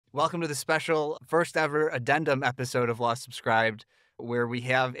Welcome to the special first ever addendum episode of Lost Subscribed, where we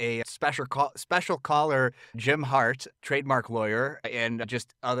have a special caller, Jim Hart, trademark lawyer and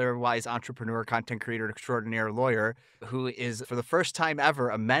just otherwise entrepreneur, content creator extraordinaire lawyer, who is for the first time ever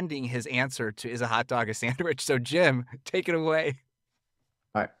amending his answer to "Is a hot dog a sandwich?" So Jim, take it away.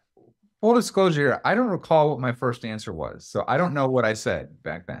 All right. Full disclosure here, I don't recall what my first answer was, so I don't know what I said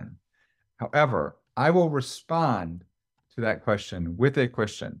back then. However, I will respond to that question with a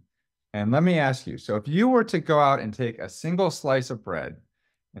question. And let me ask you, so if you were to go out and take a single slice of bread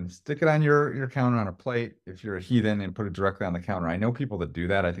and stick it on your counter on a plate, if you're a heathen, and put it directly on the counter. I know people that do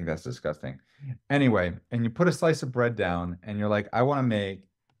that. I think that's disgusting. Anyway, and you put a slice of bread down and you're like, I want to make,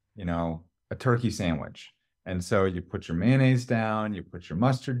 a turkey sandwich. And so you put your mayonnaise down, you put your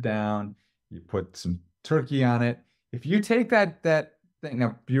mustard down, you put some turkey on it. If you take that thing,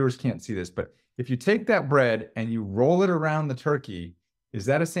 now viewers can't see this, but if you take that bread and you roll it around the turkey, is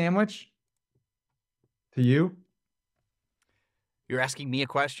that a sandwich to you? You're asking me a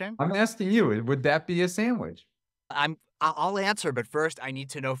question? I'm asking you, would that be a sandwich? I'll answer, but first I need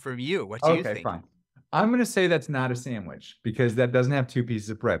to know from you. What do you Okay, think? fine. I'm going to say that's not a sandwich because that doesn't have two pieces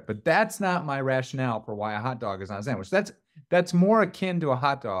of bread. But that's not my rationale for why a hot dog is not a sandwich. That's more akin to a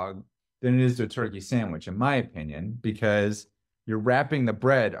hot dog than it is to a turkey sandwich, in my opinion, because you're wrapping the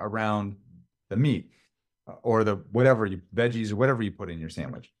bread around the meat or the whatever you veggies or whatever you put in your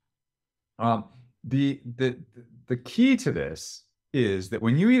sandwich. Um, the key to this is that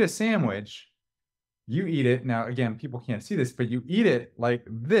when you eat a sandwich, you eat it. Now, again, people can't see this, but you eat it like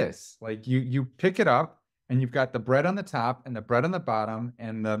this. Like you pick it up and you've got the bread on the top and the bread on the bottom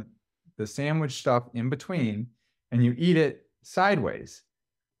and the sandwich stuff in between, and you eat it sideways.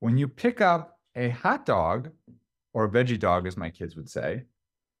 When you pick up a hot dog or a veggie dog, as my kids would say,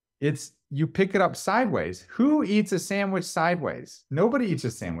 it's you pick it up sideways. Who eats a sandwich sideways? Nobody eats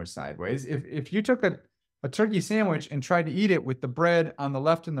a sandwich sideways. If you took a turkey sandwich and tried to eat it with the bread on the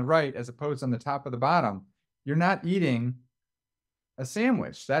left and the right as opposed on the top of the bottom, you're not eating a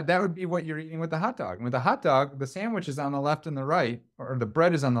sandwich. That would be what you're eating with the hot dog. And with the hot dog, the sandwich is on the left and the right, or the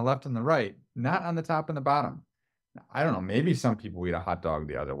bread is on the left and the right, not on the top and the bottom. I don't know, maybe some people eat a hot dog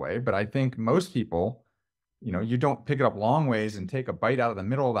the other way, but I think most people, you don't pick it up long ways and take a bite out of the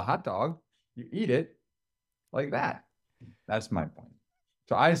middle of the hot dog. You eat it like that. That's my point.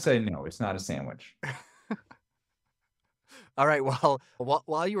 So I say no, it's not a sandwich. All right. Well,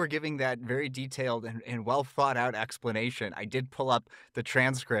 while you were giving that very detailed and well thought out explanation, I did pull up the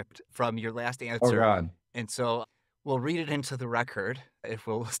transcript from your last Oh answer. God. And so we'll read it into the record if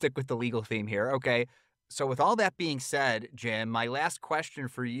we'll stick with the legal theme here. Okay. So, with all that being said, Jim, my last question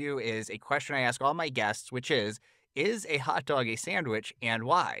for you is a question I ask all my guests, which is a hot dog a sandwich and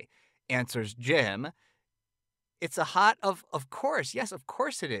why? Answers Jim. It's a hot of course. Yes, of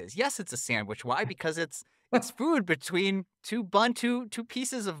course it is. Yes, it's a sandwich. Why? Because it's food between two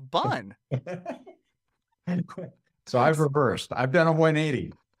pieces of bun. So I've reversed. I've done a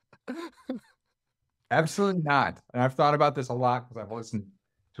 180. Absolutely not. And I've thought about this a lot because I've listened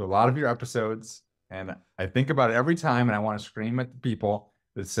to a lot of your episodes and I think about it every time and I want to scream at the people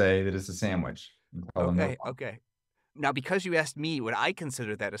that say that it's a sandwich and tell them they're Okay, wrong. okay. Now, because you asked me, would I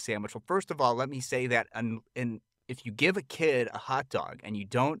consider that a sandwich? Well, first of all, let me say that if you give a kid a hot dog and you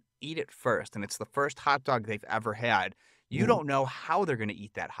don't eat it first, and it's the first hot dog they've ever had, you Mhm. don't know how they're going to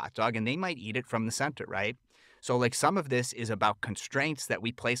eat that hot dog, and they might eat it from the center, right? So, like, some of this is about constraints that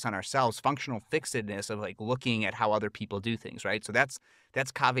we place on ourselves, functional fixedness of like looking at how other people do things, right? So that's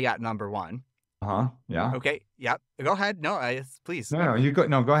caveat number one. Uh-huh. Yeah. Okay. Yep. Go ahead. No, please. No, you go.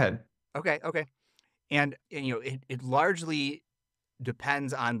 No, go ahead. Okay. Okay. And it largely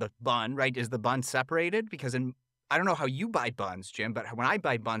depends on the bun, right? Is the bun separated? Because I don't know how you buy buns, Jim, but when I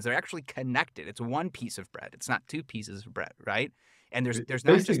buy buns, they're actually connected. It's one piece of bread. It's not two pieces of bread, right? And It's there's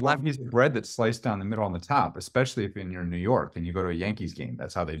not basically just one left. piece of bread that's sliced down the middle on the top, especially if you're in New York and you go to a Yankees game.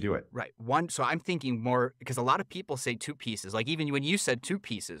 That's how they do it. Right. One. So I'm thinking more because a lot of people say two pieces. Like even when you said two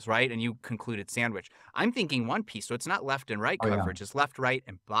pieces, right? And you concluded sandwich, I'm thinking one piece. So it's not left and right Oh yeah. coverage. It's left, right,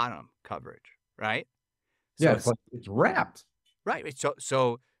 and bottom coverage, right? Yeah, So it's like it's wrapped. right.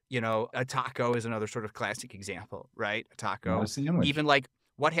 A taco is another sort of classic example, right? A Not a taco. sandwich. Even like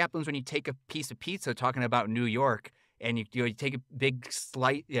what happens when you take a piece of pizza, talking about New York, and you take a big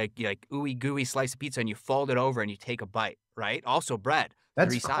slice, like ooey gooey slice of pizza, and you fold it over and you take a bite, right? Also bread,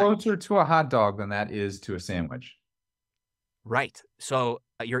 That's three sides. closer to a hot dog than that is to a sandwich. Right. So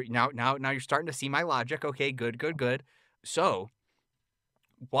you're now you're starting to see my logic. Okay, good, good, good. So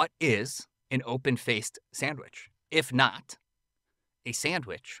what is an open-faced sandwich? If not a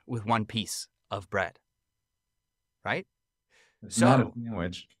sandwich with one piece of bread, right? It's not a So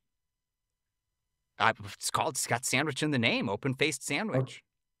sandwich. It's got sandwich in the name, open-faced Okay. sandwich.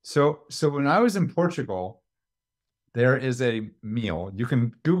 So when I was in Portugal, there is a meal. You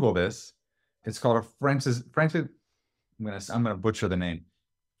can Google this. It's called a French. I'm gonna butcher the name.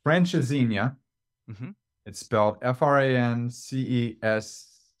 Francesinha. Mhm. It's spelled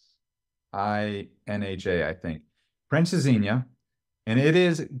Francesinha, I think. Francesinha, and it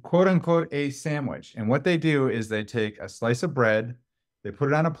is quote unquote a sandwich. And what they do is they take a slice of bread, they put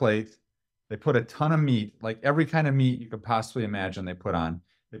it on a plate, they put a ton of meat, like every kind of meat you could possibly imagine they put on.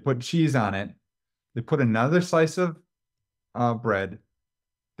 They put cheese on it. They put another slice of bread.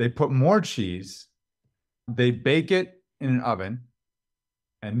 They put more cheese. They bake it in an oven,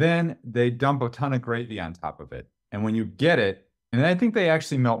 and then they dump a ton of gravy on top of it. And when you get it, and I think they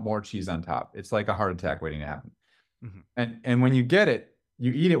actually melt more cheese on top. It's like a heart attack waiting to happen. Mhm. And when you get it,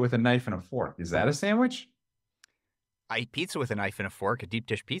 you eat it with a knife and a fork. Is that a sandwich? I eat pizza with a knife and a fork, a deep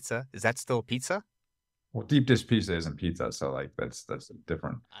dish pizza. Is that still pizza? Well, deep dish pizza isn't pizza, so like that's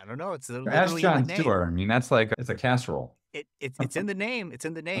different. I don't know. It's Ask literally in the John name. Stewart. I mean, that's like it's a casserole. It's in the name. It's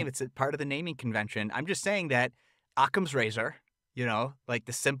in the name. It's a part of the naming convention. I'm just saying that Occam's razor, like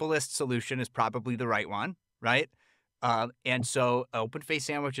the simplest solution is probably the right one, right? And so, open face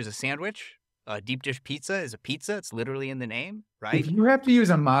sandwich is a sandwich. Deep dish pizza is a pizza. It's literally in the name, If right? you have to use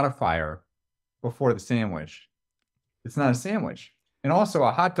a modifier before the sandwich, it's not a sandwich. And also,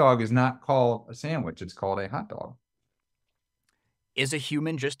 a hot dog is not called a sandwich. It's called a hot dog. Is a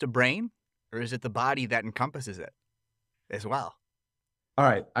human just a brain, or is it the body that encompasses it as well? All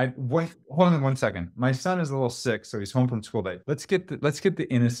right, hold on 1 second. My son is a little sick, so he's home from school day. Let's get the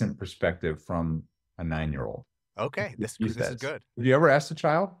innocent perspective from a 9-year-old. Okay, He this is says, good. "Have you ever asked a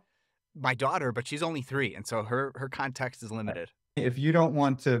child My daughter, but she's only 3, and so her context is limited. if you don't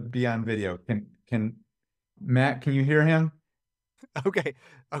want to be on video? Can Matt? Can you hear him? Okay,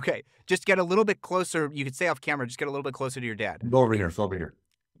 okay. Just get a little bit closer. You could stay off camera. Just get a little bit closer to your dad. Go over here. Go over here,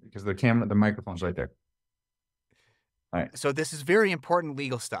 because the microphone's right there. All right. So this is very important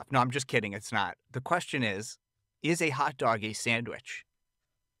legal stuff. No, I'm just kidding. It's not. The question is a hot dog a sandwich?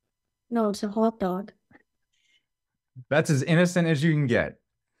 No, it's a hot dog. That's as innocent as you can get.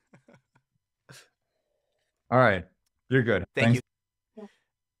 All right, you're good. Thank Thanks. you.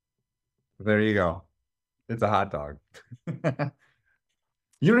 There you go. It's a hot dog.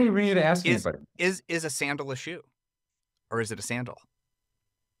 You don't even need to ask Is anybody. is a sandal a shoe, or is it a sandal?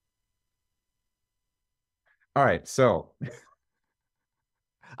 All right, so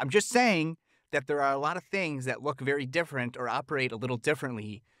I'm just saying that there are a lot of things that look very different or operate a little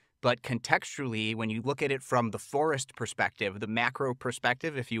differently, but contextually, when you look at it from the forest perspective, the macro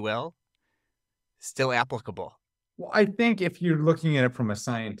perspective, if you will, still applicable. well, I think if you're looking at it from a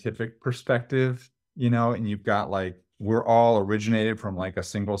scientific perspective, and you've got like we're all originated from like a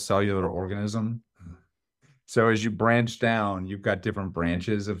single cellular organism. So as you branch down, you've got different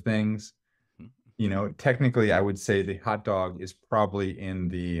branches of things. Technically, I would say the hot dog is probably in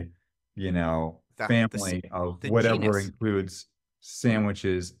the, family of the whatever genus. includes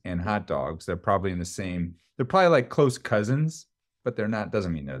sandwiches and hot dogs. They're probably in the same, they're probably like close cousins, but they're not,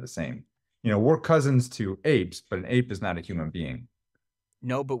 doesn't mean they're the same. We're cousins to apes, but an ape is not a human being.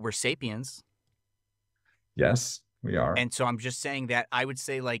 No, but we're sapiens. Yes, we are. And so I'm just saying that I would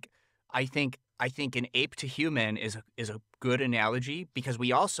say like I think an ape to human is a good analogy because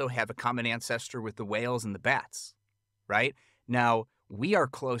we also have a common ancestor with the whales and the bats, right? Now, we are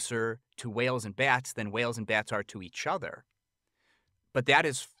closer to whales and bats than whales and bats are to each other. But that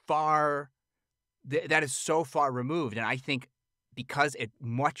is so far removed, and I think because it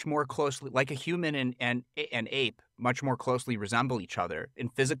much more closely, like a human and an ape, much more closely resemble each other in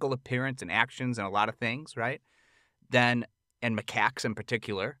physical appearance and actions and a lot of things, right? And macaques in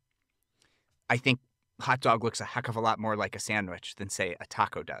particular, I think hot dog looks a heck of a lot more like a sandwich than, say, a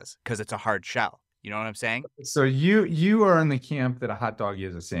taco does because it's a hard shell. You know what I'm saying? So you are in the camp that a hot dog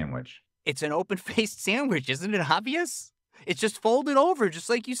is a sandwich. It's an open-faced sandwich. Isn't it obvious? It's just folded over, just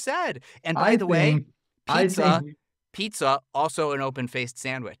like you said. And by the way, pizza, also an open-faced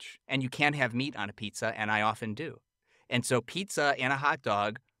sandwich. And you can have meat on a pizza, and I often do. And so pizza and a hot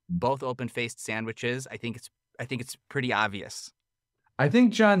dog, both open-faced sandwiches, I think it's pretty obvious. I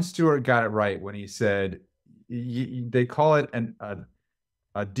think John Stewart got it right when he said they call it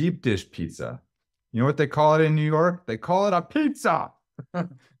a deep dish pizza. You know what they call it in New York? They call it a pizza.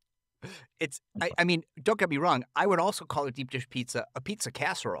 I mean, don't get me wrong. I would also call a deep dish pizza a pizza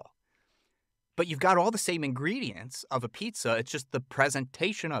casserole. But you've got all the same ingredients of a pizza. It's just the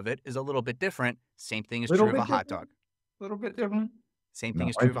presentation of it is a little bit different. Same thing is true of a hot dog. A little bit different. Same thing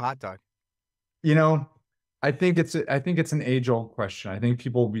is true of a hot dog. I think it's an age-old question. I think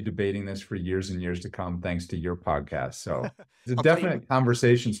people will be debating this for years and years to come, thanks to your podcast. So it's a I'll tell you, definite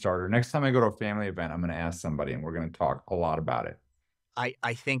conversation starter. Next time I go to a family event, I'm going to ask somebody, and we're going to talk a lot about it.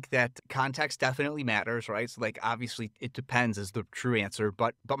 I think that context definitely matters, right? So like obviously it depends is the true answer,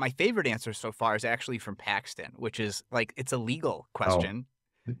 but my favorite answer so far is actually from Paxton, which is like it's a legal Oh, question.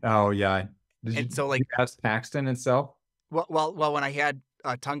 yeah. Did And you, so you like ask Paxton itself? well when I had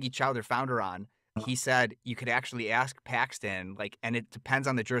Tungi Chow, their founder, on, he said you could actually ask Paxton, like, and it depends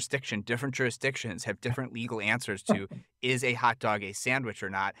on the jurisdiction. Different jurisdictions have different legal answers to is a hot dog a sandwich or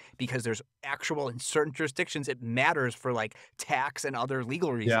not, because there's actual in certain jurisdictions it matters for like tax and other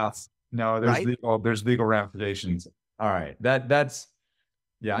legal Yeah. reasons, No, right? there's legal ramifications. All right. That's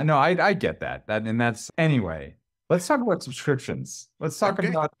yeah, no, I get that. That's anyway. Let's talk about subscriptions. Let's talk Okay.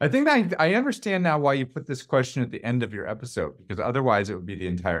 about I think I understand now why you put this question at the end of your episode, because otherwise it would be the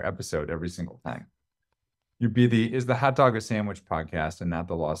entire episode every single time. You'd be is the hot dog a sandwich podcast and not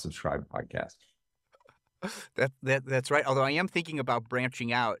the law subscribe podcast. That's right. Although I am thinking about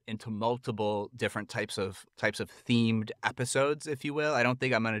branching out into multiple different types of themed episodes, if you will. I don't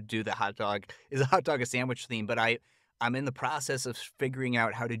think I'm going to do the hot dog is a hot dog a sandwich theme, but I'm in the process of figuring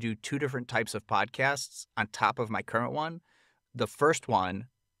out how to do two different types of podcasts on top of my current one. The first one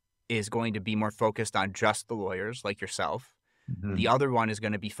is going to be more focused on just the lawyers like yourself. Mhm. The other one is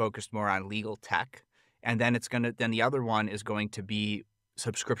going to be focused more on legal tech, and then then the other one is going to be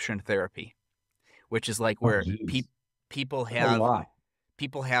subscription therapy, which is like Oh, where geez. people That's a have lot.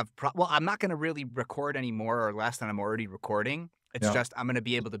 well, I'm not going to really record anymore or less than I'm already recording. It's Yeah. just I'm going to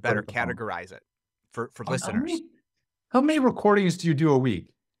be able to Put better it at home. categorize it for How listeners. many recordings do you do a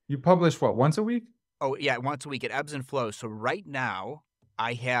week? You publish what, once a week? Oh yeah, once a week. It ebbs and flows. So right now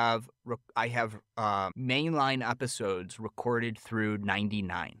I have mainline episodes recorded through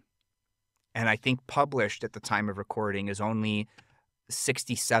 99, and I think published at the time of recording is only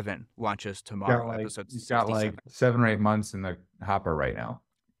 67 launches tomorrow. Episode You've got 67. like 7 or 8 months in the hopper right now.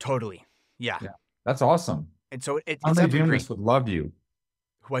 Totally. Yeah. Yeah. That's awesome. And so John it's Lee evergreen. Dumas would love you.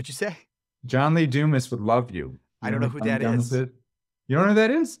 What'd you say? John Lee Dumas would love you. I don't know who that is. You don't know who that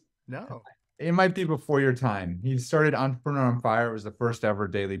is? No. It might be before your time. He started Entrepreneur on Fire. It was the first ever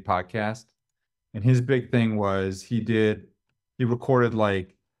daily podcast. And his big thing was he recorded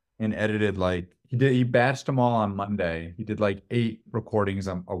like and edited like he batched them all on Monday. He did like 8 recordings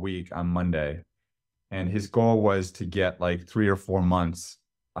a week on Monday. And his goal was to get like 3 or 4 months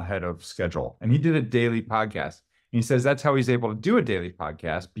ahead of schedule. And he did a daily podcast. And he says that's how he's able to do a daily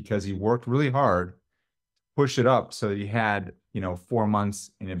podcast, because he worked really hard, pushed it up so that he had, 4 months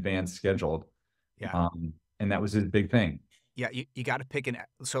in advance scheduled. Yeah. And that was his big thing. Yeah, you got to pick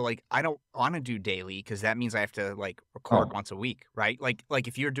so like I don't want to do daily because that means I have to like record once a week, right? Like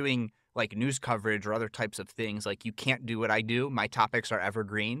if you're doing like news coverage or other types of things, like you can't do what I do. My topics are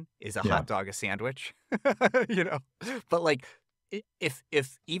evergreen. Is a hot dog a sandwich? But like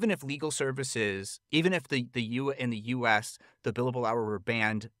if even if legal services, even if in the US the billable hour were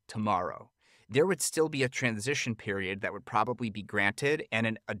banned tomorrow, there would still be a transition period that would probably be granted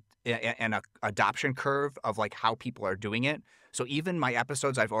and an adoption curve of like how people are doing it. So even my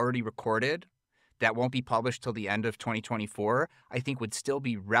episodes I've already recorded that won't be published till the end of 2024, I think would still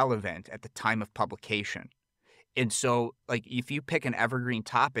be relevant at the time of publication. And so like if you pick an evergreen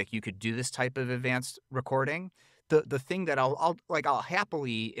topic, you could do this type of advanced recording. The thing that I'll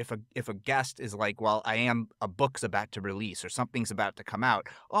happily, if a guest is like, well, a book's about to release or something's about to come out,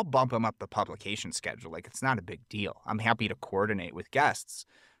 I'll bump them up the publication schedule. Like it's not a big deal. I'm happy to coordinate with guests,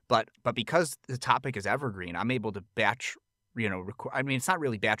 but because the topic is evergreen, I'm able to batch, I mean, it's not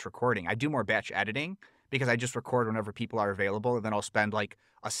really batch recording. I do more batch editing because I just record whenever people are available, and then I'll spend like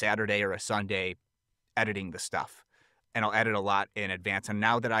a Saturday or a Sunday editing the stuff, and I'll edit a lot in advance. And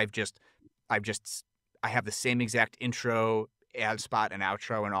now that I have the same exact intro, ad spot, and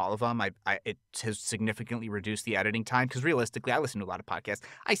outro in all of them. It has significantly reduced the editing time because realistically, I listen to a lot of podcasts.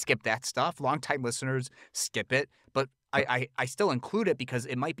 I skip that stuff. Longtime listeners skip it, but I still include it because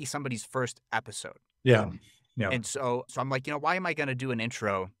it might be somebody's first episode. Yeah. And so I'm like, why am I going to do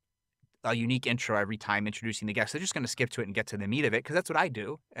a unique intro every time introducing the guest? They're just going to skip to it and get to the meat of it because that's what I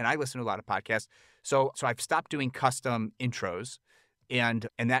do, and I listen to a lot of podcasts. So I've stopped doing custom intros. And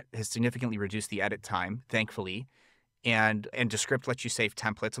that has significantly reduced the edit time, thankfully. And Descript lets you save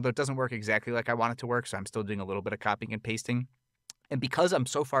templates, although it doesn't work exactly like I want it to work. So I'm still doing a little bit of copying and pasting. And because I'm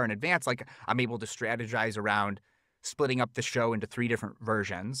so far in advance, like I'm able to strategize around splitting up the show into 3 different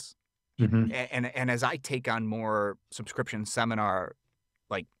versions. Mm-hmm. And as I take on more subscription seminar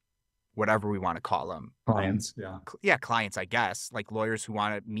like whatever we want to call them. Clients, yeah. Yeah, clients, I guess, like lawyers who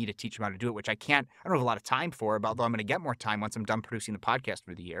want me to teach them how to do it, which I can't, I don't have a lot of time for, but although I'm going to get more time once I'm done producing the podcast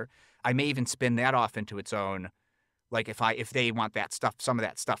for the year. I may even spin that off into its own, like if they want that stuff, some of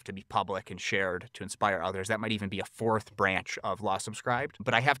that stuff to be public and shared to inspire others, that might even be a fourth branch of Law Subscribed.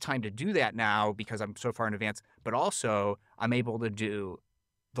 But I have time to do that now because I'm so far in advance, but also I'm able to do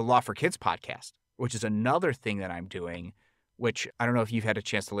the Law for Kids podcast, which is another thing that I'm doing, which I don't know if you've had a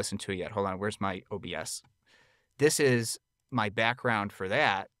chance to listen to it yet. Hold on, where's my OBS? This is my background for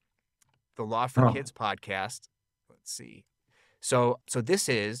that, the Law for Kids podcast. Let's see. So this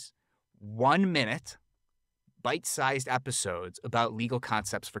is 1 minute, bite-sized episodes about legal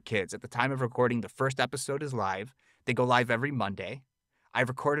concepts for kids. At the time of recording, the first episode is live. They go live every Monday. I've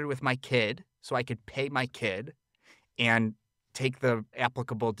recorded with my kid so I could pay my kid and take the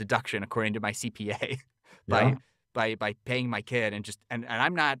applicable deduction according to my CPA by paying my kid and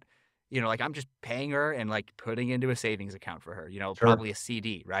I'm not, like I'm just paying her and like putting into a savings account for her, probably a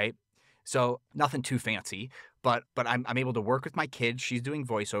CD, right? So nothing too fancy, but I'm able to work with my kid. She's doing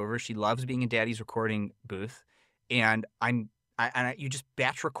voiceover. She loves being in Daddy's recording booth, and you just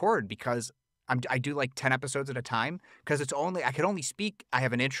batch record because I do like 10 episodes at a time because I could only speak. I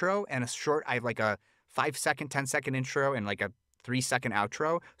have an intro and I have like a 5-second, 10-second intro and like a 3-second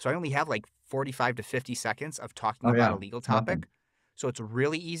outro. So I only have like 45 to 50 seconds of talking about a legal topic. Nothing. So it's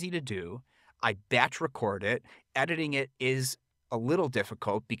really easy to do. I batch record it. Editing it is a little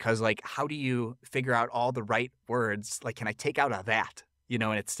difficult because like, how do you figure out all the right words? Like, can I take out a that, and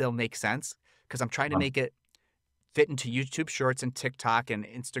it still makes sense? Because I'm trying to make it fit into YouTube Shorts and TikTok and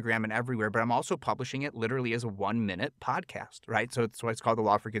Instagram and everywhere, but I'm also publishing it literally as a 1-minute podcast, right? So it's why it's called the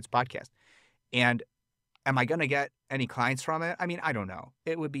Law for Kids podcast. And am I going to get any clients from it? I mean, I don't know.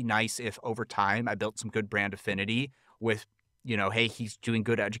 It would be nice if over time I built some good brand affinity with, hey, he's doing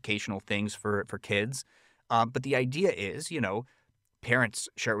good educational things for kids. But the idea is, parents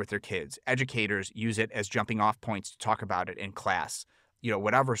share it with their kids. Educators use it as jumping off points to talk about it in class,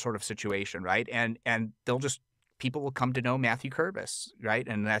 whatever sort of situation, right? And people will come to know Matthew Kurbis, right?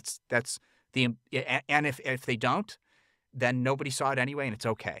 And that's and if they don't, then nobody saw it anyway, and it's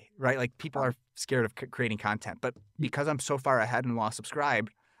okay, right? Like people are scared of creating content, but because I'm so far ahead in Law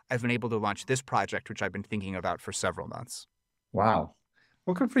Subscribed, I've been able to launch this project, which I've been thinking about for several months. Wow.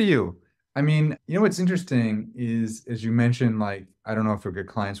 Well, good for you. I mean, what's interesting is, as you mentioned, like, I don't know if you'll get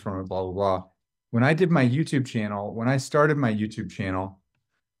clients from it, blah, blah, blah. When I did my YouTube channel, when I started my YouTube channel,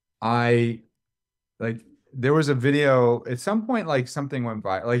 there was a video at some point, like something went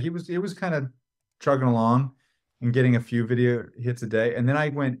by, like it was kind of chugging along and getting a few video hits a day. And then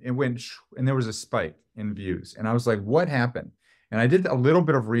and there was a spike in views. And I was like, what happened? And I did a little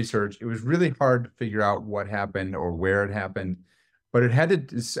bit of research. It was really hard to figure out what happened or where it happened, but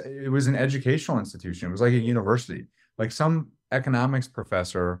it was an educational institution. It was like a university, like some economics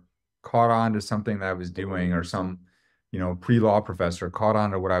professor caught on to something that I was doing, or some, pre-law professor caught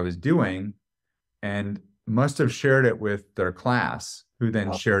on to what I was doing and must have shared it with their class, who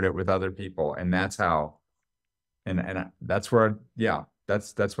then shared it with other people. And that's how, and that's where,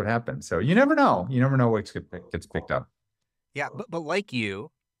 that's what happened. So you never know. You never know what gets picked up. Yeah, but like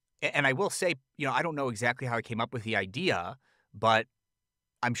you, and I will say, I don't know exactly how I came up with the idea, but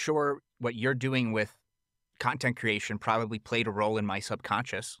I'm sure what you're doing with content creation probably played a role in my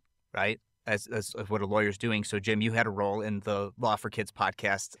subconscious, right? As what a lawyer's doing. So Jim, you had a role in the Law for Kids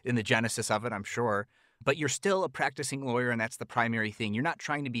podcast, in the genesis of it, I'm sure. But you're still a practicing lawyer, and that's the primary thing. You're not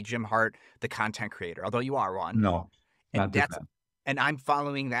trying to be Jim Hart, the content creator, although you are one. No, not that. And I'm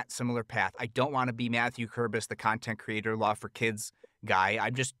following that similar path. I don't want to be Matthew Kurbis, the content creator, Law for Kids guy.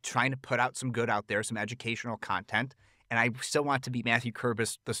 I'm just trying to put out some good out there, some educational content. And I still want to be Matthew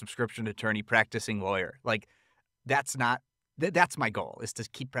Kurbis, the subscription attorney, practicing lawyer. Like, that's my goal, is to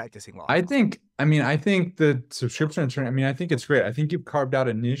keep practicing law. I think the subscription attorney, I think it's great. I think you've carved out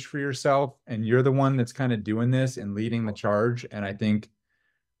a niche for yourself, and you're the one that's kind of doing this and leading the charge. And I think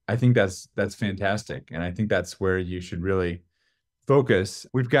that's fantastic. And I think that's where you should really focus.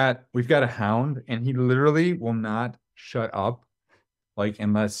 We've got a hound, and he literally will not shut up, like,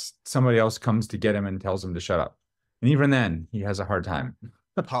 unless somebody else comes to get him and tells him to shut up. And even then, he has a hard time.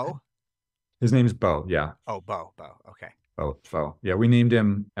 Poe? His name's Bo. Yeah. Oh, Bo. Okay. Bo. Yeah, we named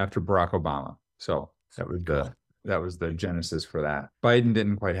him after Barack Obama. So that was the genesis for that. Biden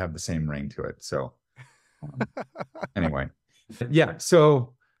didn't quite have the same ring to it. So anyway, yeah.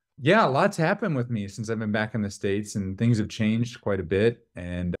 So yeah, lots happened with me since I've been back in the States, and things have changed quite a bit.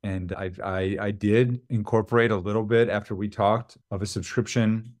 And I did incorporate a little bit, after we talked, of a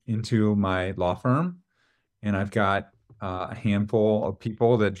subscription into my law firm. And I've got a handful of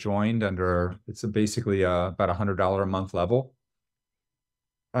people that joined under, it's basically about $100 a month level.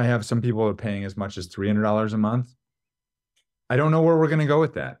 I have some people that are paying as much as $300 a month. I don't know where we're going to go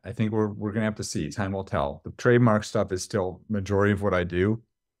with that. I think we're going to have to see. Time will tell. The trademark stuff is still majority of what I do,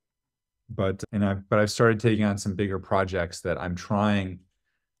 but I've started taking on some bigger projects that I'm trying.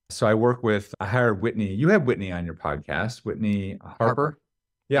 So I hired Whitney. You had Whitney on your podcast, Whitney Harper.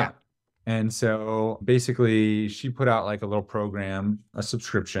 Yeah. Yeah. And so basically she put out like a little program, a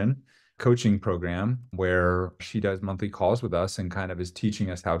subscription coaching program where she does monthly calls with us and kind of is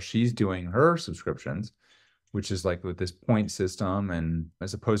teaching us how she's doing her subscriptions, which is like with this point system. And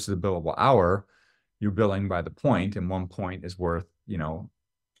as opposed to the billable hour, you're billing by the point, and 1 point is worth,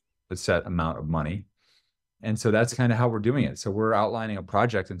 a set amount of money. And so that's kind of how we're doing it. So we're outlining a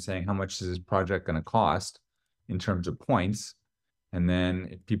project and saying, how much is this project going to cost in terms of points? And then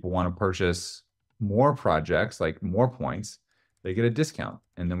if people want to purchase more projects, like more points, they get a discount,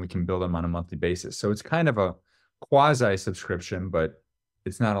 and then we can bill them on a monthly basis. So it's kind of a quasi subscription, but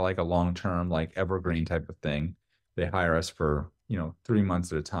it's not like a long-term, like evergreen type of thing. They hire us for, 3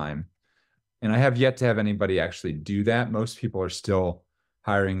 months at a time. And I have yet to have anybody actually do that. Most people are still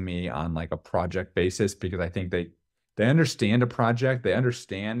hiring me on like a project basis because I think they understand a project. They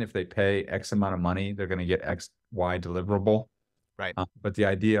understand if they pay X amount of money, they're going to get X, Y deliverable. Right. But the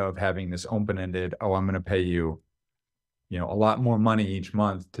idea of having this open-ended, oh, I'm going to pay you, a lot more money each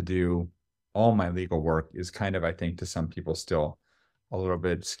month to do all my legal work is kind of, I think, to some people still a little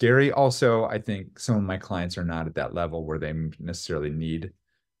bit scary. Also, I think some of my clients are not at that level where they necessarily need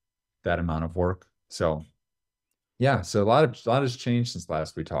that amount of work. So yeah, so a lot has changed since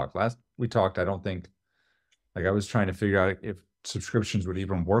last we talked. I don't think, like, I was trying to figure out if subscriptions would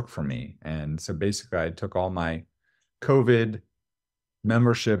even work for me. And so basically I took all my COVID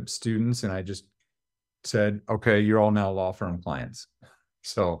membership students and I just said, okay, you're all now law firm clients.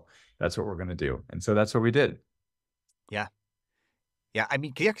 So that's what we're going to do. And so that's what we did. Yeah. Yeah. I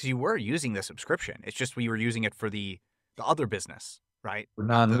mean, yeah, because you were using the subscription. It's just we were using it for the other business, right? For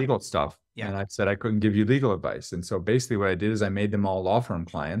non-legal stuff. Yeah. And I said I couldn't give you legal advice. And so basically what I did is I made them all law firm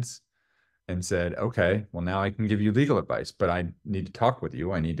clients and said, okay, well, now I can give you legal advice, but I need to talk with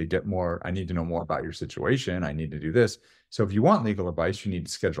you. I need to know more about your situation. I need to do this. So if you want legal advice, you need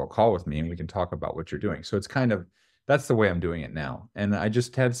to schedule a call with me and we can talk about what you're doing. So it's kind of, that's the way I'm doing it now. And I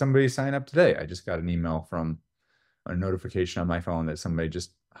just had somebody sign up today. I just got an email from a notification on my phone that somebody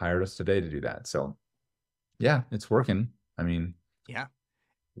just hired us today to do that. So yeah, it's working. I mean, yeah.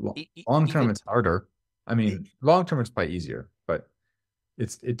 Long term, it's harder. I mean, long term, it's probably easier, but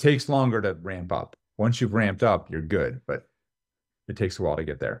it takes longer to ramp up. Once you've ramped up, you're good, but it takes a while to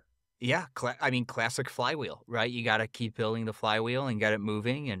get there. Yeah. I mean, classic flywheel, right? You got to keep building the flywheel and get it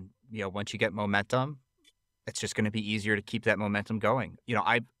moving. And, once you get momentum, it's just going to be easier to keep that momentum going.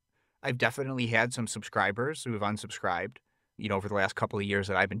 I've definitely had some subscribers who have unsubscribed, over the last couple of years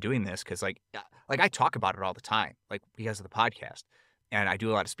that I've been doing this. Cause like I talk about it all the time, like because of the podcast, and I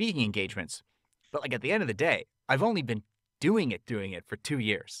do a lot of speaking engagements, but like at the end of the day, I've only been doing it for 2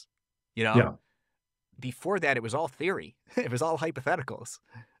 years, Yeah. Before that, it was all theory. It was all hypotheticals,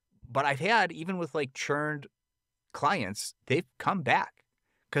 but I've had, even with like churned clients, they've come back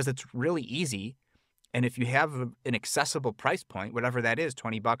because it's really easy. And if you have an accessible price point, whatever that is,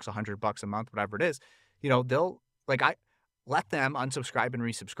 $20, $100 a month, whatever it is, they'll I let them unsubscribe and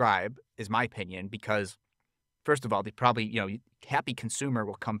resubscribe is my opinion, because first of all, they probably, happy consumer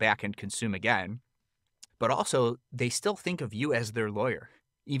will come back and consume again, but also they still think of you as their lawyer,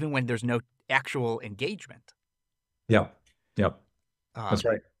 even when there's no actual engagement. Yep. That's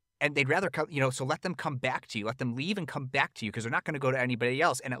right. And they'd rather come, so let them come back to you, let them leave and come back to you, because they're not going to go to anybody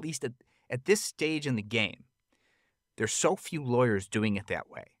else. And at least at this stage in the game, there's so few lawyers doing it that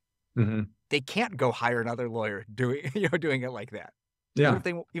way. Mm-hmm. They can't go hire another lawyer doing it like that. Yeah.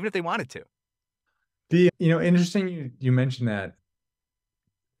 Even if they wanted to. Interesting you mentioned that.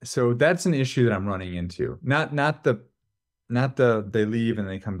 So that's an issue that I'm running into. Not the they leave and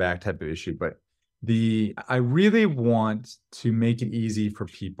they come back type of issue, but I really want to make it easy for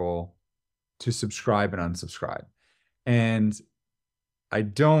people to subscribe and unsubscribe. And I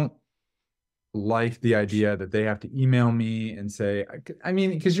don't like the idea that they have to email me and say, I mean,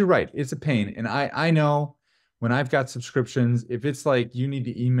 because you're right, it's a pain. And I know when I've got subscriptions, if it's like you need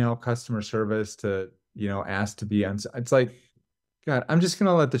to email customer service to, ask to be on, it's like, God, I'm just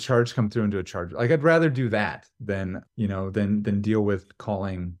gonna let the charge come through and do a charge. Like, I'd rather do that than deal with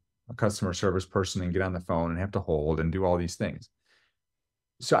calling a customer service person and get on the phone and have to hold and do all these things.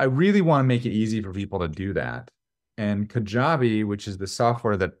 So I really want to make it easy for people to do that. And Kajabi, which is the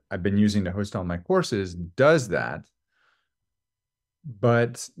software that I've been using to host all my courses, does that.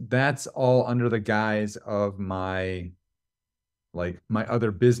 but that's all under the guise of my my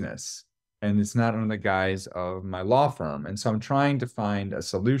other business. And it's not under the guise of my law firm. And so I'm trying to find a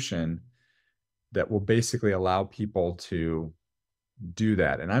solution that will basically allow people to do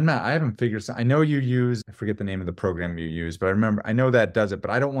that. And I haven't figured, I know you use, I forget the name of the program you use, but I know that does it,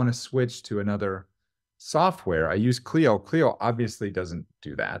 but I don't want to switch to another software. I use Clio. Clio obviously doesn't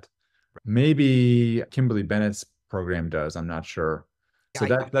do that. Maybe Kimberly Bennett's program does. I'm not sure. So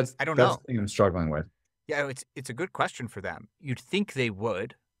I, that's I don't that's know. the thing I'm struggling with. Yeah, it's a good question for them. You'd think they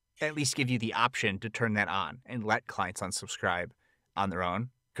would at least give you the option to turn that on and let clients unsubscribe on their own,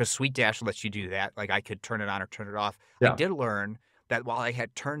 because Sweet Dash lets you do that. Like, I could turn it on or turn it off. I Yeah. did learn that while I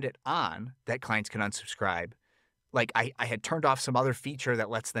had turned it on, that clients can unsubscribe. Like, I had turned off some other feature that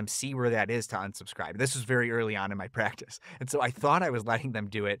lets them see where that is to unsubscribe. This was very early on in my practice. And so I thought I was letting them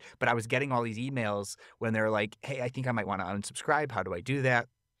do it, but I was getting all these emails when they're like, hey, I think I might want to unsubscribe. How do I do that?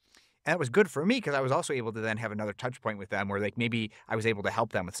 And it was good for me because I was also able to then have another touch point with them where, like, maybe I was able to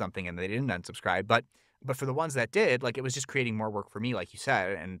help them with something and they didn't unsubscribe. But for the ones that did, like, it was just creating more work for me, like you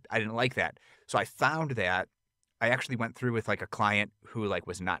said, and I didn't like that. So I found that I actually went through with like a client who like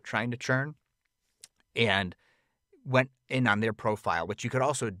was not trying to churn, and went in on their profile, which you could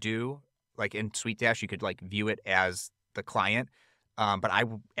also do like in SweetDash. You could like view it as the client. But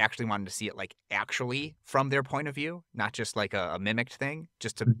actually wanted to see it like actually from their point of view, not just like a mimicked thing,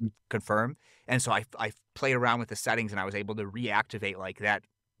 just to Mhm. confirm. And so I played around with the settings and I was able to reactivate like that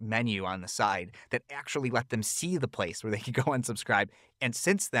menu on the side that actually let them see the place where they could go unsubscribe. And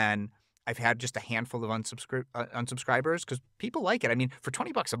since then, I've had just a handful of unsubscribers because people like it. I mean, for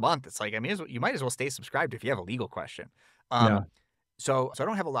 $20 a month, it's like, I mean, you might as well stay subscribed if you have a legal question. Yeah. So I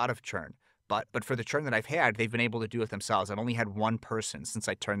don't have a lot of churn, but for the churn that I've had, they've been able to do it themselves. I've only had one person since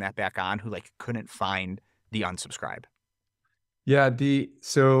I turned that back on who like couldn't find the unsubscribe. Yeah,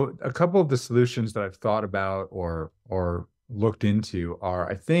 so a couple of the solutions that I've thought about or looked into are,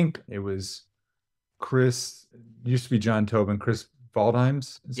 I think it was Chris, used to be John Tobin, Chris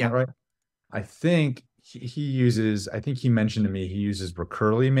Waldheim's, is that Yeah. right? I think he uses, I think he mentioned to me he uses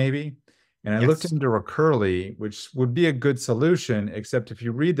Recurly maybe. And I looked Yes. into Recurly, which would be a good solution, except if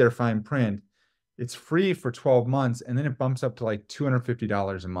you read their fine print, it's free for 12 months and then it bumps up to like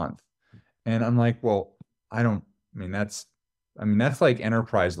 $250 a month. And I'm like, well, I don't, I mean, that's like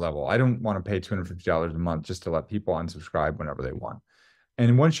enterprise level. I don't want to pay $250 a month just to let people unsubscribe whenever they want.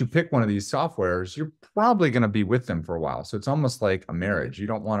 And once you pick one of these softwares, you're probably going to be with them for a while. So it's almost like a marriage. You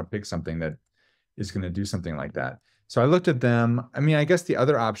don't want to pick something that is going to do something like that. So I looked at them. I mean, I guess the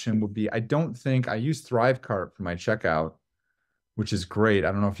other option would be, I don't think I use ThriveCart for my checkout, which is great.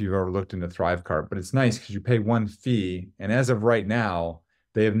 I don't know if you've ever looked into ThriveCart, but it's nice because you pay one fee. And as of right now,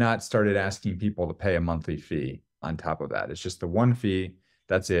 they have not started asking people to pay a monthly fee on top of that. It's just the one fee.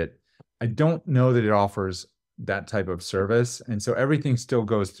 That's it. I don't know that it offers that type of service. And so everything still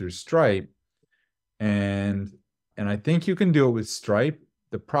goes through Stripe. And I think you can do it with Stripe.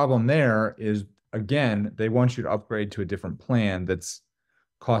 The problem there is, again, they want you to upgrade to a different plan that's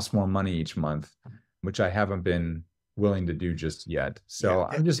costs more money each month, which I haven't been willing to do just yet. Yeah. So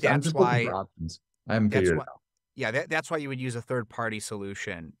I'm That's just looking for why. options. I haven't That's figured it what. out. Yeah. That's why you would use a third party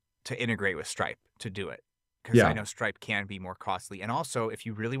solution to integrate with Stripe to do it, because I Yeah. know Stripe can be more costly. And also, if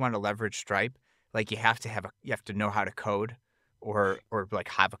you really want to leverage Stripe, like you have to know how to code, or like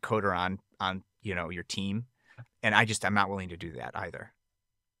have a coder on your team. And I'm not willing to do that either.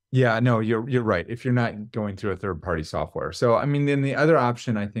 Yeah, no, you're right. If you're not going through a third party software. So I mean, then the other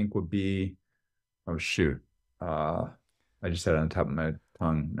option I think would be, oh shoot. Uh I just had it on top of my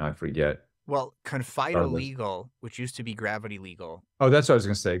tongue. Now I forget. Well, Confido Regardless. Legal, which used to be Gravity Legal, Oh, that's what I was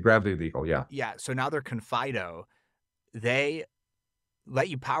gonna say. Gravity Legal, yeah. yeah. So now they're Confido. They let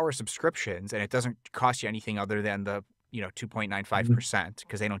you power subscriptions, and it doesn't cost you anything other than the 2.95%,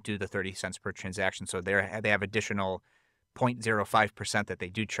 because they don't do the 30 cents per transaction. So they have additional 0.05% that they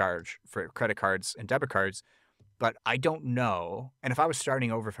do charge for credit cards and debit cards. But I don't know. And if I was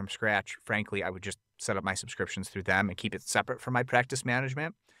starting over from scratch, frankly, I would just set up my subscriptions through them and keep it separate from my practice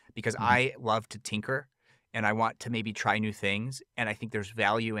management, because Mhm. I love to tinker and I want to maybe try new things. And I think there's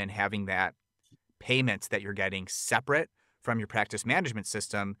value in having that payments that you're getting separate from your practice management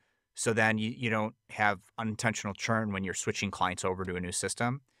system. So then you don't have unintentional churn when you're switching clients over to a new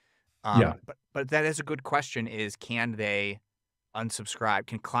system. Yeah. But that is a good question: is can they unsubscribe?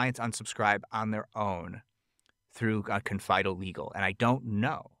 Can clients unsubscribe on their own through Confido Legal? And I don't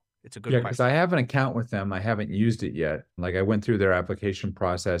know. It's a good Yeah, because I question. have an account with them. I haven't used it yet. Like I went through their application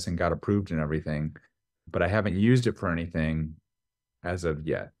process and got approved and everything, but I haven't used it for anything as of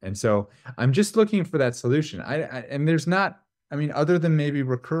yet. And so I'm just looking for that solution. And there's not, I mean, other than maybe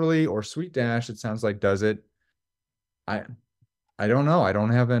Recurly or Sweet Dash, it sounds like does it. I I don't know. I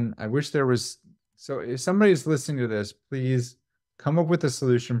don't have I wish there was. So if somebody's listening to this, please come up with a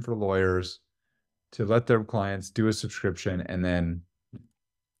solution for lawyers to let their clients do a subscription and then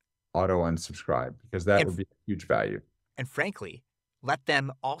auto unsubscribe, because that And would be a huge value. And frankly, let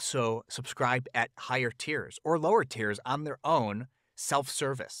them also subscribe at higher tiers or lower tiers on their own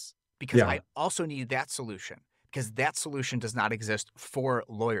self-service, because Yeah. I also need that solution, because that solution does not exist for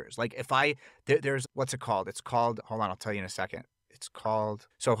lawyers. Like if there's, what's it called? It's called, hold on, I'll tell you in a second. It's called,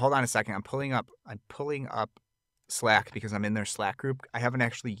 so hold on a second. I'm pulling up Slack because I'm in their Slack group. I haven't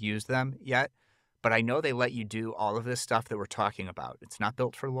actually used them yet, but I know they let you do all of this stuff that we're talking about. It's not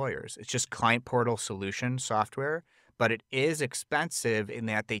built for lawyers. It's just client portal solution software, but it is expensive in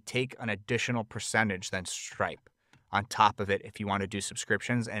that they take an additional percentage than Stripe on top of it if you want to do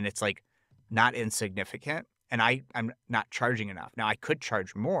subscriptions, and it's like not insignificant. And I'm not charging enough. Now I could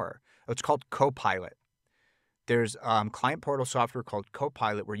charge more. It's called Copilot. There's client portal software called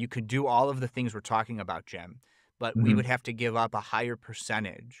Copilot where you could do all of the things we're talking about, Jim, but we would have to give up a higher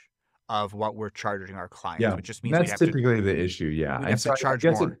percentage of what we're charging our clients, Yeah, which just means that's typically the issue. Yeah, we'd have to charge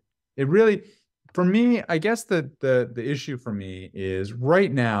guess more. it really, for me, I guess the issue for me is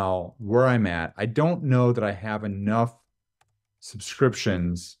right now where I'm at. I don't know that I have enough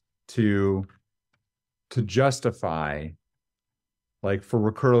subscriptions to justify, like for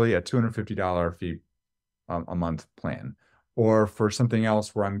Recurly, a $250 fee a month plan, or for something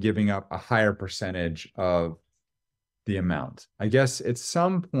else where I'm giving up a higher percentage of the amount. I guess at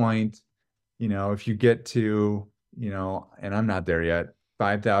some point, if you get to, and I'm not there yet,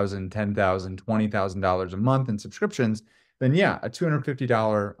 $5,000, $10,000, $20,000 a month in subscriptions, then yeah, a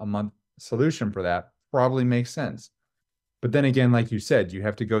 $250 a month solution for that probably makes sense. But then again, like you said, you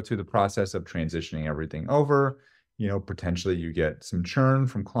have to go through the process of transitioning everything over. Potentially you get some churn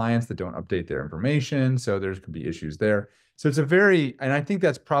from clients that don't update their information. So there could be issues there. So it's and I think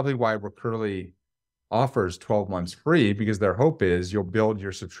that's probably why Recurly offers 12 months free, because their hope is you'll build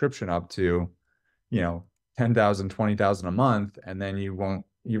your subscription up to, 10,000, 20,000 a month, and then you won't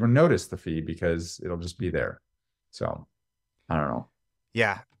even notice the fee because it'll just be there. So I don't know.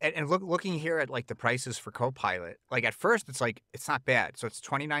 Yeah. And looking here at like the prices for Copilot, like at first it's like, it's not bad. So it's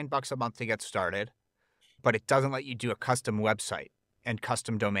 $29 a month to get started, but it doesn't let you do a custom website and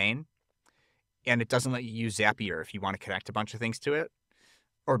custom domain. And it doesn't let you use Zapier if you want to connect a bunch of things to it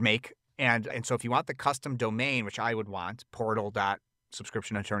or make. And so if you want the custom domain, which I would want,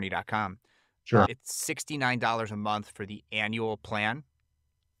 portal.subscriptionattorney.com, Sure. it's $69 a month for the annual plan,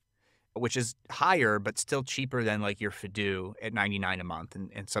 which is higher, but still cheaper than like your Fidoo at $99 a month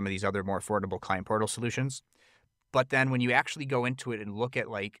and some of these other more affordable client portal solutions. But then when you actually go into it and look at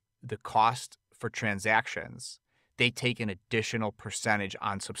like the cost for transactions, they take an additional percentage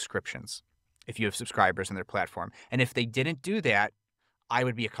on subscriptions if you have subscribers in their platform. And if they didn't do that, I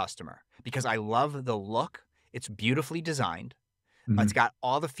would be a customer because I love the look. It's beautifully designed. It's got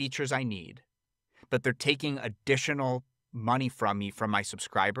all the features I need, but they're taking additional money from me from my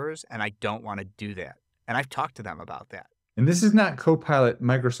subscribers, and I don't want to do that. And I've talked to them about that. And this is not Copilot,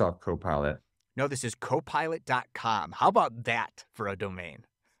 Microsoft Copilot. No, this is copilot.com. How about that for a domain?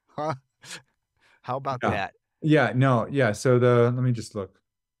 Huh? How about that? Yeah, no, yeah. So let me just look.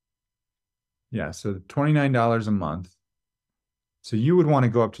 Yeah, so $29 a month. So you would want to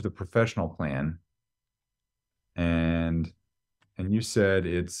go up to the professional plan. And you said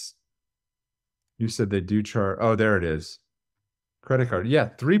they do charge, oh, there it is. Credit card. Yeah,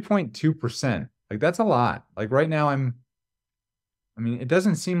 3.2%. Like that's a lot. Like right now it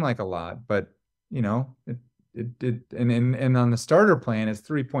doesn't seem like a lot, but and on the starter plan it's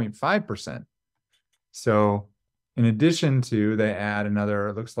 3.5%. So in addition to, they add another,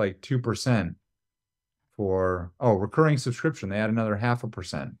 it looks like 2% for recurring subscription. They add another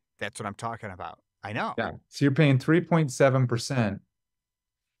 0.5%. That's what I'm talking about. I know. Yeah. So you're paying 3.7%.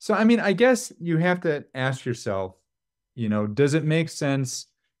 So I guess you have to ask yourself, does it make sense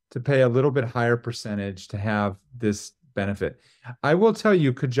to pay a little bit higher percentage to have this benefit? I will tell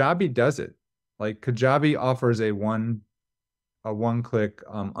you, Kajabi does it. Like Kajabi offers a one-click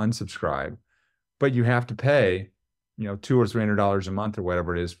unsubscribe, but you have to pay, $200 or $300 a month or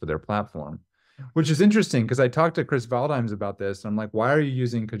whatever it is for their platform, which is interesting because I talked to Chris Valdimes about this. And I'm like, why are you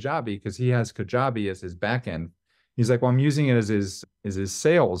using Kajabi? Because he has Kajabi as his backend. He's like, well, I'm using it as his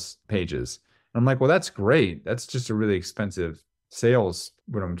sales pages. And I'm like, well, that's great. That's just a really expensive sales,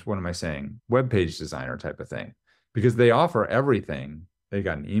 what am I saying? Web page designer type of thing, because they offer everything. They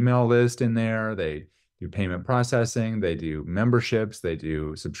got an email list in there. They do payment processing. They do memberships. They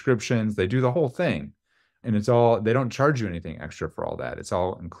do subscriptions. They do the whole thing. And it's all, they don't charge you anything extra for all that. It's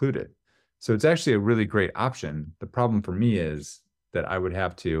all included. So it's actually a really great option. The problem for me is that I would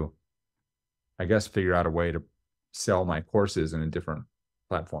have to, I guess, figure out a way to sell my courses in a different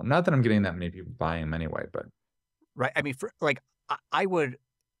platform. Not that I'm getting that many people buying them anyway, but Right. I mean, for like, I would,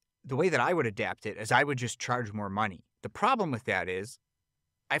 the way that I would adapt it is I would just charge more money. The problem with that is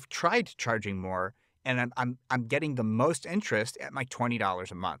I've tried charging more, and I'm getting the most interest at my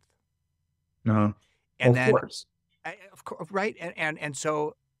 $20 a month. no, And of then, course. of course, right? And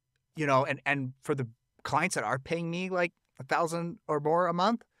so, you know, and for the clients that are paying me like 1,000 or more a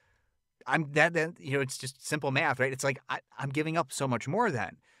month, I'm that then, you know, it's just simple math, right? It's like I'm giving up so much more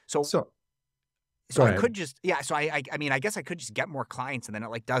then. So So so go I ahead. could just, yeah, so I mean, I guess I could just get more clients and then it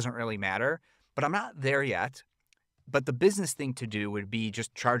like doesn't really matter, but I'm not there yet. But the business thing to do would be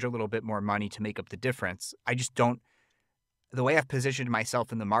just charge a little bit more money to make up the difference. I just don't, the way I've positioned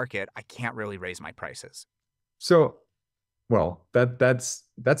myself in the market, I can't really raise my prices. So, well, that's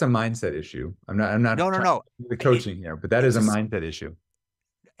a mindset issue. I'm not No, no, trying no. to do the It, coaching here, but that is it's a a, mindset issue.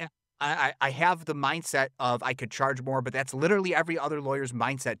 I have the mindset of I could charge more, but that's literally every other lawyer's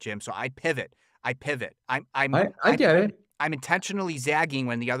mindset, Jim. So I pivot. I pivot. I get it. I'm intentionally zagging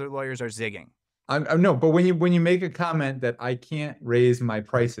when the other lawyers are zigging. I'm no, but when you make a comment that I can't raise my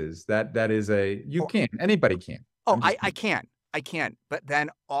prices, that is a you Oh, can. Anybody can. oh, I'm just I can. But then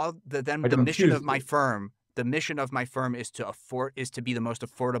I the don't mission choose of my to. firm, is to be the most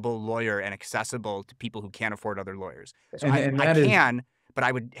affordable lawyer and accessible to people who can't afford other lawyers. So And I that is can, but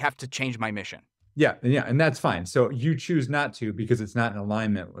I would have to change my mission. yeah, and that's fine. So you choose not to because it's not in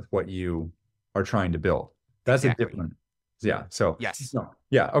alignment with what you are trying to build. That's a Exactly. different, yeah. So Yes. no,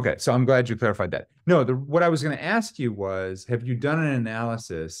 yeah, okay. So I'm glad you clarified that. No, what I was going to ask you was, have you done an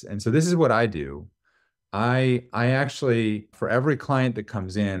analysis? And so this is what I do. I actually, for every client that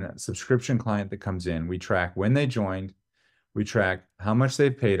comes in, a subscription client that comes in, we track when they joined, we track how much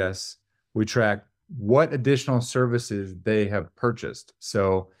they've paid us, we track what additional services they have purchased.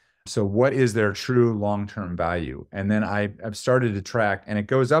 So what is their true long-term value? And then I've started to track, and it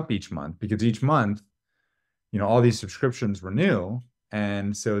goes up each month because each month, all these subscriptions renew.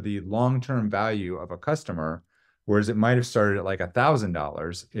 And so the long-term value of a customer, whereas it might have started at like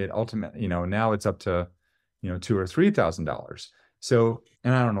 $1,000, it ultimately, now it's up to, $2,000 or $3,000. So,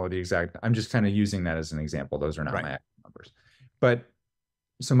 and I don't know the exact, I'm just kind of using that as an example. Those are not Right. my actual numbers. But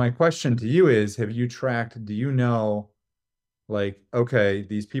so my question to you is, have you tracked, do you know, like, okay,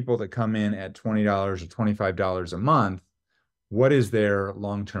 these people that come in at $20 or $25 a month, what is their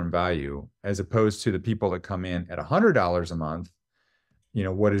long-term value as opposed to the people that come in at $100 a month?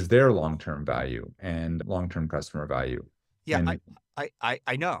 What is their long-term value and long-term customer value? Yeah, And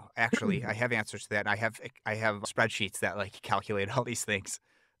I know actually. I have answers to that. I have spreadsheets that like calculate all these things.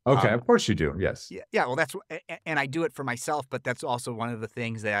 okay, of course you do. Yes. Yeah, yeah. Well, and I do it for myself, but that's also one of the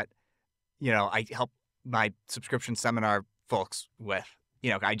things that I help my subscription seminar folks with.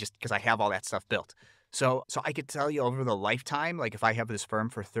 I just because I have all that stuff built. So I could tell you over the lifetime, like if I have this firm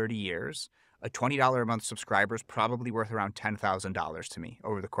for 30 years, a $20 a month subscriber is probably worth around $10,000 to me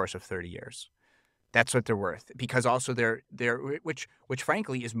over the course of 30 years. That's what they're worth because also they're which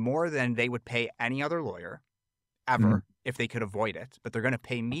frankly is more than they would pay any other lawyer Mhm. ever if they could avoid it, but they're going to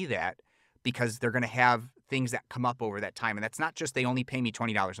pay me that because they're going to have things that come up over that time. And that's not just they only pay me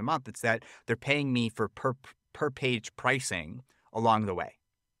 $20 a month, it's that they're paying me for per page pricing along the way,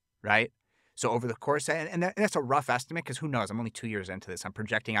 right? So over the course, that's a rough estimate because who knows? I'm only 2 years into this. I'm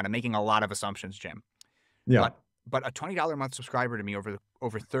projecting out. I'm making a lot of assumptions, Jim. Yeah. But but a $20 a month subscriber to me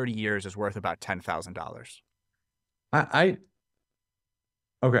over 30 years is worth about $10,000. I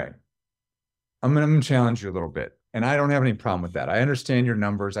okay. I'm gonna challenge you a little bit. And I don't have any problem with that. I understand your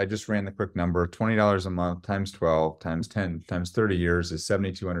numbers. I just ran the quick number. $20 a month times 12 times 10 times 30 years is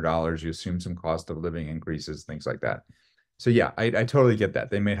 $7,200. You assume some cost of living increases, things like that. So yeah, I totally get that.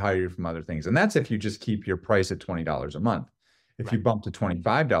 They may hire you from other things. And that's if you just keep your price at $20 a month. If you Right. bump to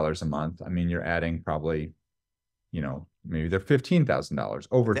 $25 a month, I mean, you're adding probably, maybe they're $15,000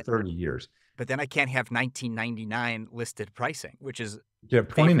 over That, 30 years. but then I can't have 1999 listed pricing, which is You have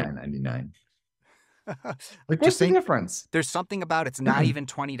favorite. $29.99. I'm Like, just what's the saying difference? there's something about it's not even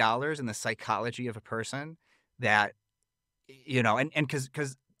 $20 in the psychology of a person that and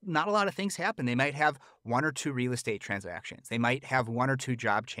because not a lot of things happen. They might have one or two real estate transactions. They might have one or two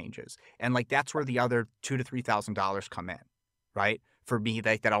job changes, and like that's where the other $2,000 to $3,000 come in, right? For me,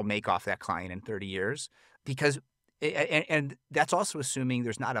 that I'll make off that client in 30 years, because and that's also assuming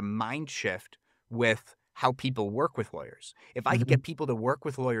there's not a mind shift with how people work with lawyers. If I could Mhm. get people to work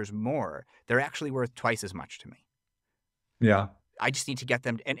with lawyers more, they're actually worth twice as much to me. Yeah. I just need to get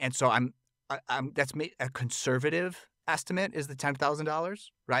them, and so that's a conservative estimate is the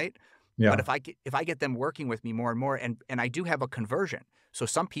 $10,000, right? But Yeah. if I get them working with me more and more, and I do have a conversion. So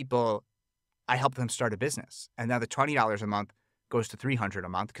some people, I help them start a business, and now the $20 a month goes to 300 a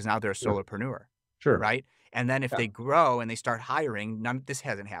month because now they're a Sure. solopreneur, Sure. right? And then if Yeah. they grow and they start hiring, this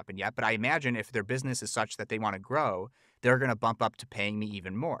hasn't happened yet, but I imagine if their business is such that they want to grow, they're going to bump up to paying me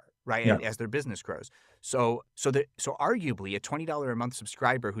even more, right? Yeah. As their business grows. So arguably a $20 a month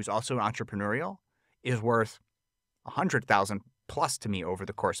subscriber who's also entrepreneurial is worth 100,000 plus to me over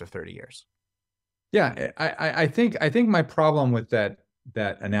the course of 30 years. Yeah. I think my problem with that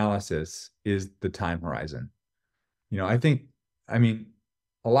analysis is the time horizon. I mean,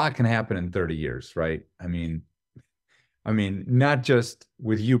 a lot can happen in 30 years, right? I mean, not just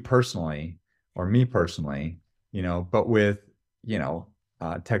with you personally or me personally, but with,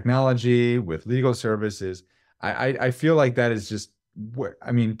 technology, with legal services. I feel like that is just,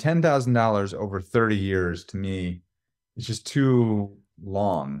 I mean, $10,000 over 30 years to me is just too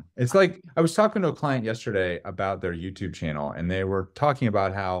long. It's like I was talking to a client yesterday about their YouTube channel, and they were talking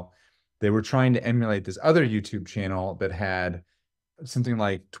about how they were trying to emulate this other YouTube channel that had something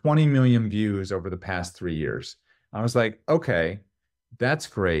like 20 million views over the past 3 years. I was like, okay, that's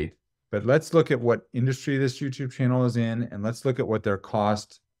great. But let's look at what industry this YouTube channel is in, and let's look at what their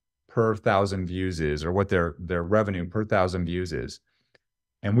cost per thousand views is, or what their revenue per thousand views is.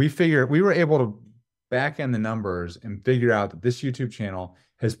 And we were able to back end the numbers and figure out that this YouTube channel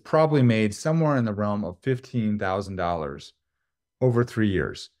has probably made somewhere in the realm of $15,000 over 3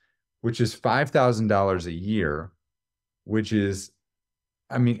 years, which is $5,000 a year, which is,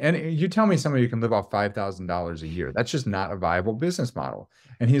 I mean, and you tell me somebody who can live off $5,000 a year. That's just not a viable business model.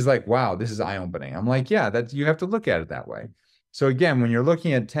 And he's like, wow, this is eye-opening. I'm like, yeah, that you have to look at it that way. So again, when you're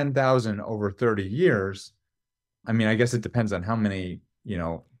looking at 10,000 over 30 years, I mean, I guess it depends on how many,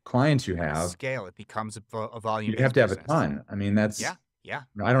 clients you At have. scale, it becomes a You have volume-based to have a business. ton. I mean, Yeah, yeah.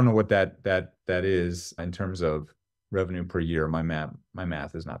 I don't know what that is in terms of revenue per year. My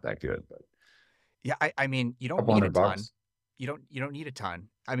math is not that good, but Yeah, I mean, you a don't couple need a hundred ton. bucks. You don't need a ton.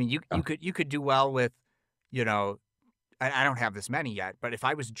 I mean, Yeah. you could do well with, you know, I don't have this many yet, but if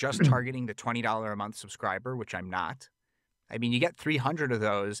I was just targeting the $20 a month subscriber, which I'm not, I mean, you get 300 of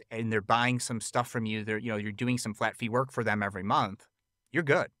those and they're buying some stuff from you. You're doing some flat fee work for them every month. You're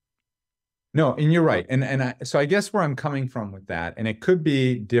good. No, and you're right. So I guess where I'm coming from with that, and it could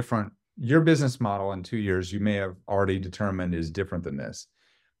be different. Your business model in 2 years, you may have already determined is different than this.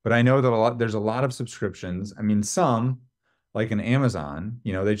 But I know that there's a lot of subscriptions. I mean, some, like an Amazon,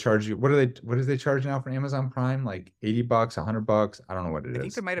 they charge you, what do they charge now for Amazon Prime? Like $80, $100? I don't know what it I think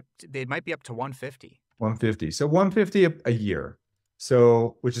is. they might be up to 150. 150. So 150 a year.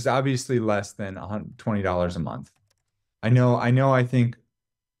 So, which is obviously less than $20 a month. I think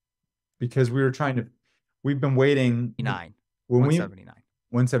because we've been waiting 9, when we 179.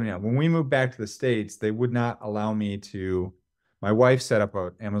 179. When we moved back to the States, they would not allow my wife set up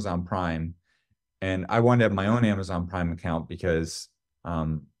a Amazon Prime, and I wanted to have my own Amazon Prime account because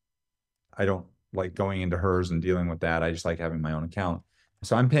I don't like going into hers and dealing with that. I just like having my own account.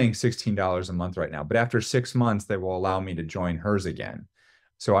 So I'm paying $16 a month right now. But after 6 months, they will allow me to join hers again.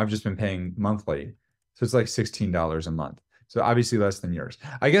 So I've just been paying monthly. So it's like $16 a month. So obviously less than yours.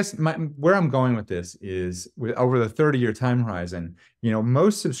 I guess where I'm going with this is over the 30-year time horizon,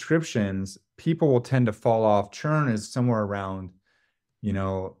 most subscriptions, people will tend to fall off. Churn is somewhere around,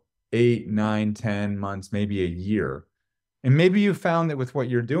 8, 9, 10 months, maybe a year. And maybe you found that with what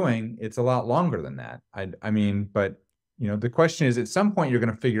you're doing, it's a lot longer than that. I mean, but the question is, at some point, you're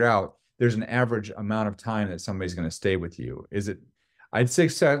going to figure out there's an average amount of time that somebody's going to stay with you. I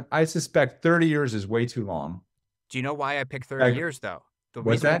suspect 30 years is way too long. Do you know why I picked 30 years though?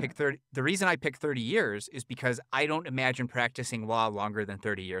 What's that? The reason I picked 30 years is because I don't imagine practicing law longer than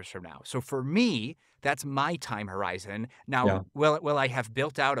 30 years from now. So for me, that's my time horizon. Now, Yeah. will I have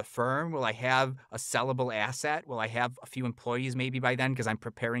built out a firm? Will I have a sellable asset? Will I have a few employees maybe by then because I'm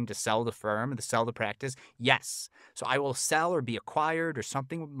preparing to sell the firm, to sell the practice? Yes. So I will sell or be acquired or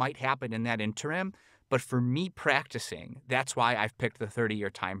something might happen in that interim. But for me practicing, that's why I've picked the 30-year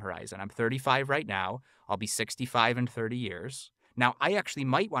time horizon. I'm 35 right now. I'll be 65 in 30 years. Now, I actually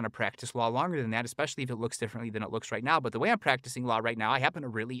might want to practice law longer than that, especially if it looks differently than it looks right now. But the way I'm practicing law right now, I happen to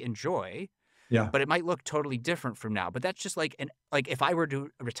really enjoy. Yeah. But it might look totally different from now. But that's just like if I were to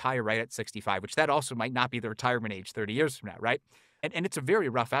retire right at 65, which that also might not be the retirement age 30 years from now, right? And it's a very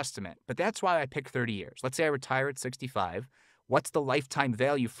rough estimate. But that's why I picked 30 years. Let's say I retire at 65. What's the lifetime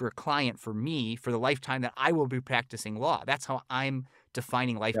value for a client, for me, for the lifetime that I will be practicing law? That's how I'm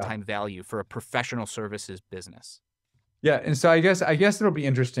defining lifetime value for a professional services business. Yeah, and so I guess it'll be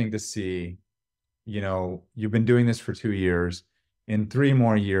interesting to see, you've been doing this for 2 years. In 3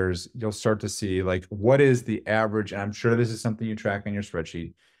 more years, you'll start to see like what is the average, and I'm sure this is something you track on your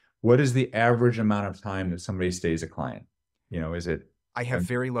spreadsheet. What is the average amount of time that somebody stays a client? Is it I have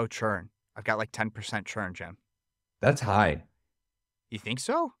very low churn. I've got like 10% churn, Jim. that's high. You think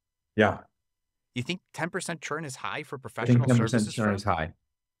so? Yeah, You think 10% churn is high for I think professional 10% services churn is firm? high.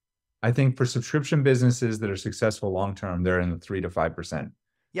 I think for subscription businesses that are successful long term, they're in the 3 to 5%.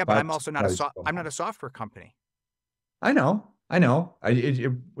 Yeah, but 5% is probably still I'm high. not a software company. I know.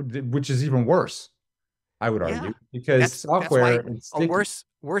 Which is even worse, I would Yeah. argue, because That's why software is a sticky.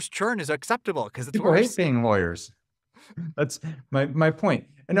 worse churn is acceptable because it's People hate worse. paying lawyers. That's my point.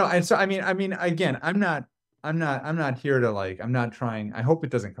 And no, and so I mean, again, I'm not here to like, I'm not trying. I hope it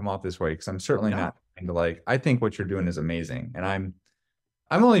doesn't come off this way because I'm certainly not No. trying to like. I think what you're doing is amazing, and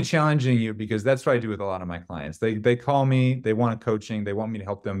I'm only challenging you because that's what I do with a lot of my clients. They call me, they want coaching, they want me to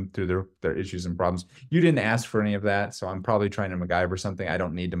help them through their issues and problems. You didn't ask for any of that, so I'm probably trying to MacGyver something. I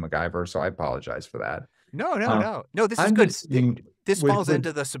don't need to MacGyver, so I apologize for that. No, no, Um, no. No, this is I'm good. just saying This with falls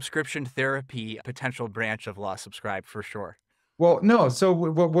into the subscription therapy potential branch of Law Subscribe for sure. well, no. So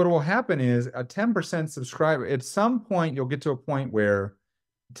what will happen is a 10% subscriber. At some point, you'll get to a point where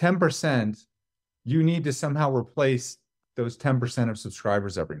 10% you need to somehow replace those 10% of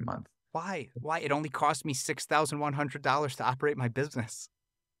subscribers every month. Why? Why? It only cost me $6,100 to operate my business.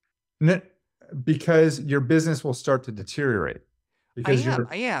 N- Because your business will start to deteriorate because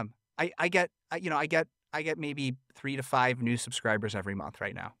I am. I get, I get maybe 3 to 5 new subscribers every month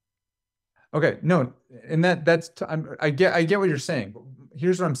right now. okay. No, and I get what you're saying. But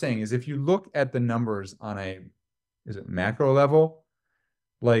here's what I'm saying is if you look at the numbers on is it macro level,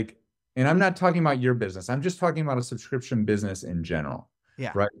 like, and I'm not talking about your business. I'm just talking about a subscription business in general,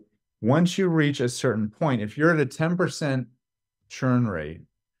 Yeah. right? Once you reach a certain point, if you're at a 10% churn rate,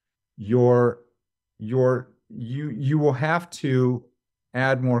 you will have to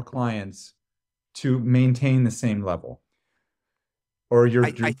add more clients to maintain the same level, or your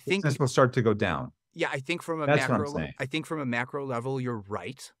I business think, will start to go down. yeah, I think from a That's what I'm saying. macro level, you're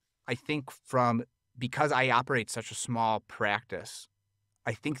right. I think because I operate such a small practice,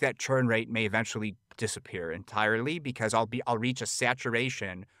 I think that churn rate may eventually disappear entirely because I'll reach a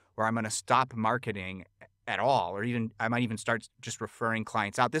saturation where I'm going to stop marketing at all, or even I might even start just referring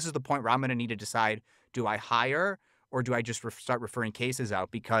clients out. This is the point where I'm going to need to decide, do I hire or do I just start referring cases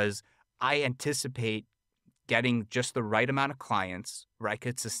out? Because I anticipate getting just the right amount of clients where I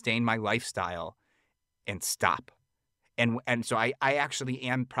could sustain my lifestyle and stop. And so I actually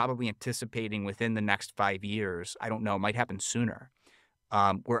am probably anticipating within the next 5 years, I don't know, it might happen sooner,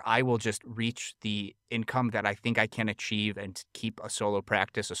 where I will just reach the income that I think I can achieve and keep a solo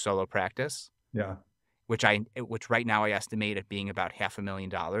practice, Yeah. which right now I estimate it being about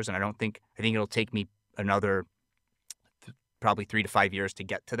 $500,000. And I think it'll take me another probably 3 to 5 years to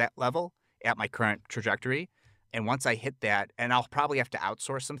get to that level at my current trajectory. And once I hit that, and I'll probably have to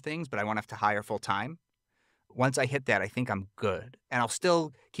outsource some things, but I won't have to hire full time. Once I hit that, I think I'm good. And I'll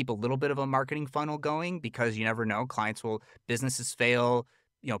still keep a little bit of a marketing funnel going because you never know. Businesses fail,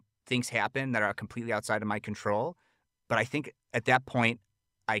 things happen that are completely outside of my control. But I think at that point,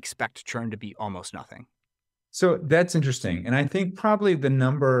 I expect churn to be almost nothing. So that's interesting. And I think probably the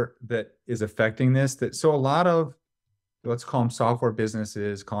number that is affecting this, that so a lot of, let's call them software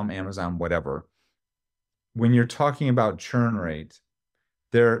businesses, call them Amazon, whatever. When you're talking about churn rate,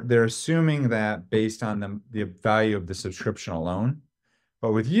 they're assuming that based on the value of the subscription alone.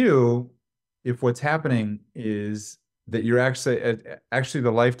 But with you, if what's happening is that you're actually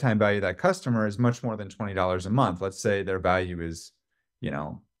the lifetime value of that customer is much more than $20 a month. Let's say their value is,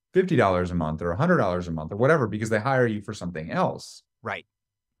 $50 a month or $100 a month or whatever, because they hire you for something else, Right.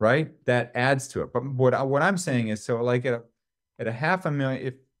 right? That adds to it. But what I'm saying is, so like at a half a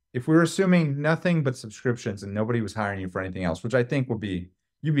million, if we were assuming nothing but subscriptions and nobody was hiring you for anything else, which I think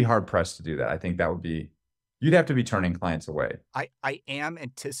you'd be hard pressed to do that. I think you'd have to be turning clients away. I am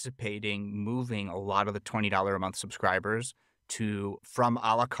anticipating moving a lot of the $20 a month subscribers from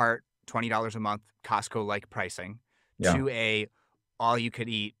a la carte $20 a month Costco-like pricing Yeah. to a all you could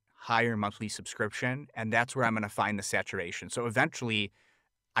eat higher monthly subscription. And that's where I'm going to find the saturation. So eventually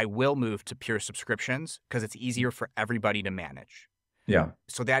I will move to pure subscriptions because it's easier for everybody to manage. Yeah.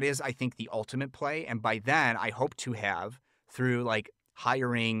 So that is, I think, the ultimate play. And by then I hope to have, through like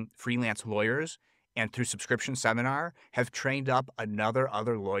hiring freelance lawyers and through subscription seminar, have trained up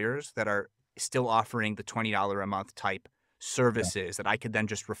other lawyers that are still offering the $20 a month type services that I could then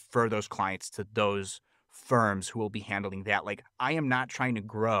just refer those clients to those firms who will be handling that. Like, I am not trying to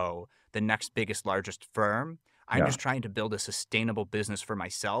grow the next biggest, largest firm. I'm Yeah. just trying to build a sustainable business for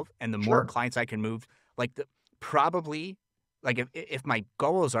myself. And the more Sure. clients I can move, like probably, like if my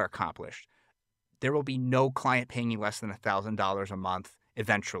goals are accomplished, there will be no client paying me less than $1,000 a month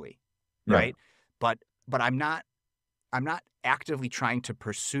eventually, Yeah. right? But I'm not actively trying to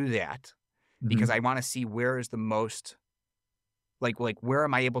pursue that because Mhm. I want to see where is the most like where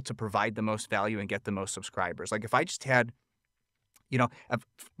am I able to provide the most value and get the most subscribers? Like if I just had,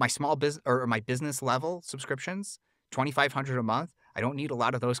 my small business or my business level subscriptions, 2,500 a month, I don't need a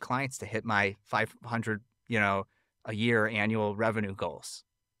lot of those clients to hit my 500, a year annual revenue goals,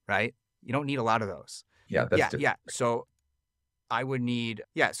 right? You don't need a lot of those. Yeah, that's Yeah, different. yeah. So I would need,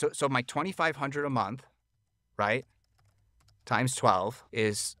 yeah. So my 2,500 a month, right? Times 12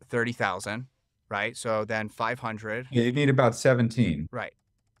 is 30,000, right? So then 500, Yeah, you need about 17. right?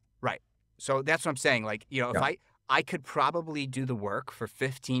 Right. So that's what I'm saying. Like, if Yeah. I could probably do the work for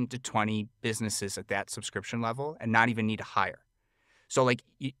 15 to 20 businesses at that subscription level and not even need to hire. So like,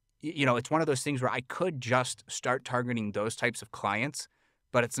 it's one of those things where I could just start targeting those types of clients,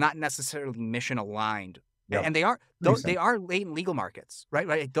 but it's not necessarily mission aligned. Yep. And they are, though Makes they sense. are latent legal markets, right?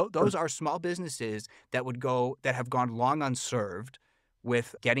 Right. Sure. Those are small businesses that have gone long unserved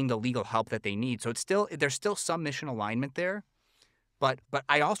with getting the legal help that they need. So there's still some mission alignment there. But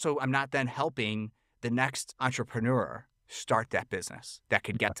I also am not then helping the next entrepreneur start that business that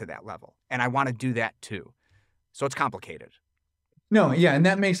could get to that level. And I want to do that too. So it's complicated. No, yeah, and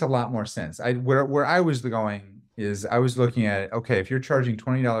that makes a lot more sense. Where I was going is I was looking at, okay, if you're charging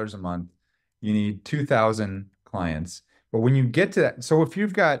 $20 a month, you need 2,000 clients. But when you get to that, so if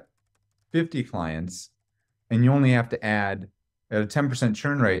you've got 50 clients and you only have to add at a 10%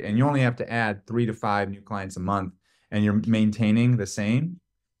 churn rate and you only have to add 3 to 5 new clients a month and you're maintaining the same,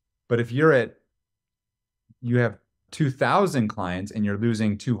 but if you have 2,000 clients and you're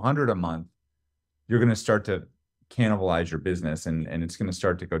losing 200 a month, you're going to start to cannibalize your business and it's going to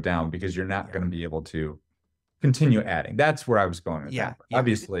start to go down because you're not Yeah. going to be able to continue adding. That's where I was going with Yeah. that. But Yeah.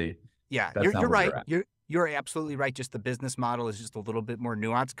 obviously, Yeah. that's not You're where right. you're at. You're absolutely right. Just the business model is just a little bit more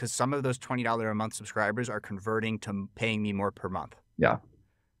nuanced because some of those $20 a month subscribers are converting to paying me more per month. Yeah.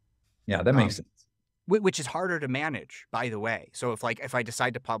 Yeah, that makes sense. Which is harder to manage, by the way. So if I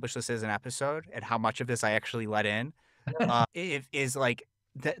decide to publish this as an episode and how much of this I actually let in, is like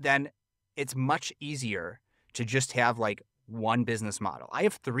then it's much easier to just have like one business model. I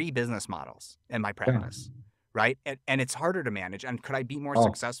have 3 business models in my Yeah. practice, right? And it's harder to manage. And could I be more Oh,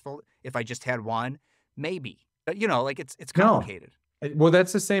 successful if I just had one? Maybe. But like it's no. complicated. Well,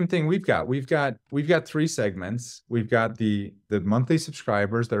 that's the same thing we've got. We've got 3 segments. We've got the monthly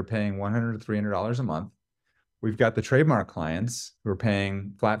subscribers that are paying $100 to $300 a month. We've got the trademark clients who are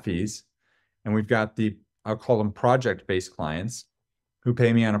paying flat fees, and we've got I'll call them project-based clients who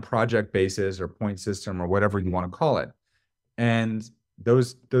pay me on a project basis or point system or whatever you want to call it. And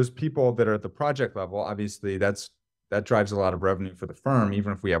those people that are at the project level, obviously that drives a lot of revenue for the firm,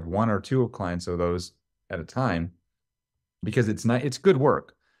 even if we have 1 or 2 clients of those at a time, because it's good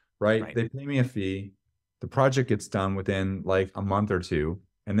work, right? Right. They pay me a fee, the project gets done within like a month or 2,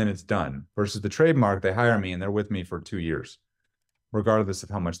 and then it's done. Versus the trademark, they hire me and they're with me for 2 years, regardless of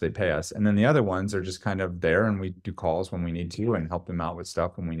how much they pay us. And then the other ones are just kind of there and we do calls when we need to and help them out with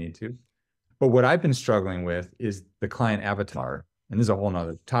stuff when we need to. But what I've been struggling with is the client avatar. And this is a whole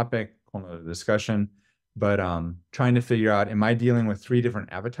nother topic, whole nother discussion. But trying to figure out, am I dealing with 3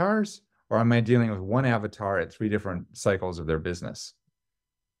 different avatars or am I dealing with one avatar at 3 different cycles of their business?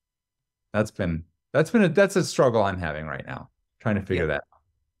 That's a struggle I'm having right now, trying to figure that out.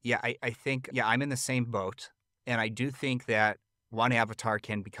 Yeah, I think, I'm in the same boat. And I do think that one avatar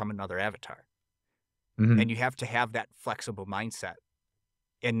can become another avatar. Mhm. And you have to have that flexible mindset.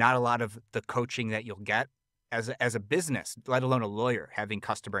 And not a lot of the coaching that you'll get as a business, let alone a lawyer, having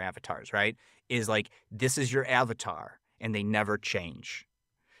customer avatars, right? Is like, this is your avatar and they never change.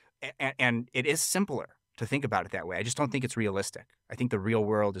 And it is simpler to think about it that way. I just don't think it's realistic. I think the real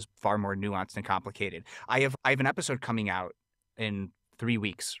world is far more nuanced and complicated. I have an episode coming out in 3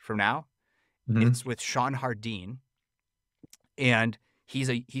 weeks from now. Mhm. It's with Sean Hardeen, and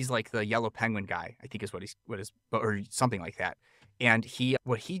he's like the yellow penguin guy, I think is or something like that. And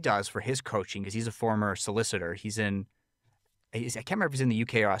what he does for his coaching is he's a former solicitor. I can't remember if he's in the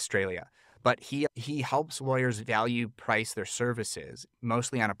UK or Australia, but he helps lawyers value price their services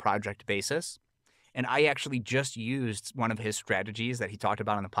mostly on a project basis. And I actually just used one of his strategies that he talked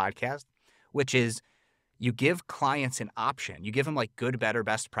about on the podcast, which is you give clients an option. You give them like good, better,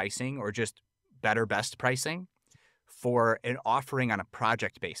 best pricing or just better, best pricing for an offering on a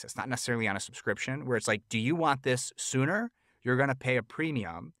project basis, not necessarily on a subscription, where it's like, do you want this sooner? You're going to pay a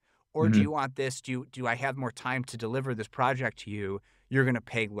premium, Or do you Mhm. want this? Do I have more time to deliver this project to you? You're going to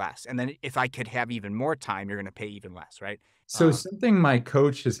pay less. And then if I could have even more time, you're going to pay even less, right? So Um, something my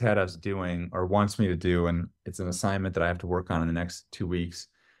coach has had us doing or wants me to do, and it's an assignment that I have to work on in the next 2 weeks,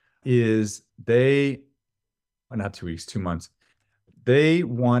 is well, not 2 weeks, 2 months. They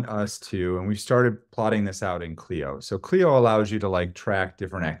want us to, and we started plotting this out in Clio. So Clio allows you to like track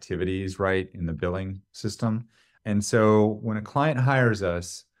different activities, right, in the billing system. And so when a client hires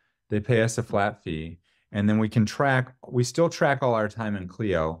us, they pay us a flat fee, and then we still track all our time in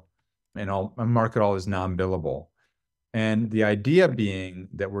Clio, and I'll mark it all as non-billable. And the idea being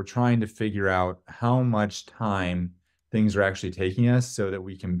that we're trying to figure out how much time things are actually taking us so that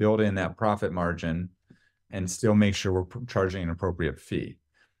we can build in that profit margin and still make sure we're charging an appropriate fee.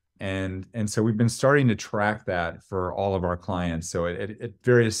 And so we've been starting to track that for all of our clients. So at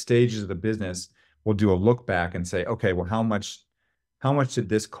various stages of the business, we'll do a look back and say, okay, well, how much did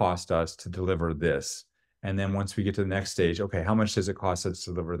this cost us to deliver this? And then once we get to the next stage, okay, how much does it cost us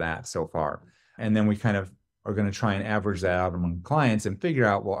to deliver that so far? And then we kind of are going to try and average that out among clients and figure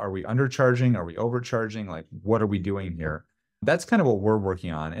out, well, are we undercharging? Are we overcharging? Like, what are we doing here? That's kind of what we're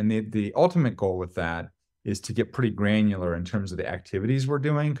working on. And the ultimate goal with that is to get pretty granular in terms of the activities we're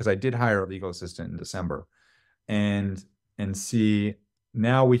doing. Because I did hire a legal assistant in December, and see,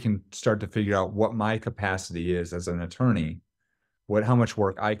 now we can start to figure out what my capacity is as an attorney, how much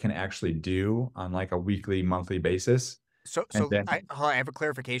work I can actually do on like a weekly, monthly basis. And so then, hold on, I have a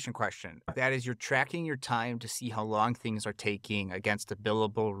clarification question. That is, you're tracking your time to see how long things are taking against a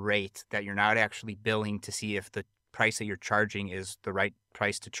billable rate that you're not actually billing to see if the price that you're charging is the right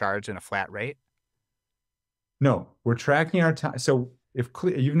price to charge in a flat rate. no, we're tracking our time. So if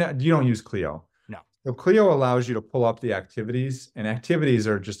you don't use Clio. No. So Clio allows you to pull up the activities, and activities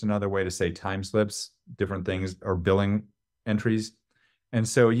are just another way to say time slips, different things, or billing entries. And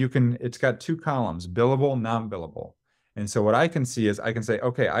so it's got two columns, billable, non-billable. And so what I can see is I can say,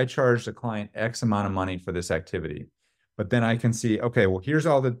 okay, I charged the client X amount of money for this activity. But then I can see, okay, well, here's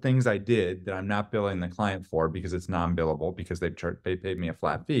all the things I did that I'm not billing the client for because it's non-billable because they paid me a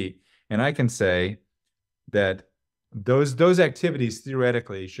flat fee. And I can say that those activities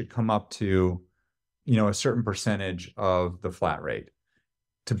theoretically should come up to, a certain percentage of the flat rate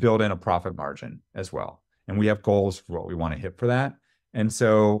to build in a profit margin as well. And we have goals for what we want to hit for that. And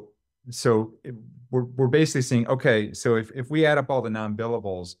we're basically saying, okay, so if we add up all the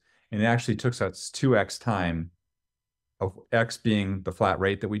non-billables and it actually took us 2x time of X being the flat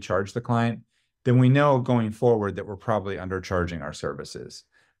rate that we charge the client, then we know going forward that we're probably undercharging our services.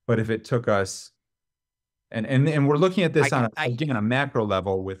 But if it took us, and we're looking at this again, a macro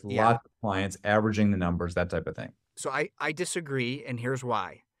level with Yeah. lots of clients, averaging the numbers, that type of thing. So I disagree, and here's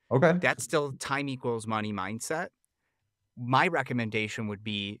why. Okay. That's still time equals money mindset. My recommendation would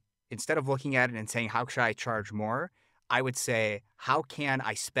be, instead of looking at it and saying, how should I charge more? I would say, how can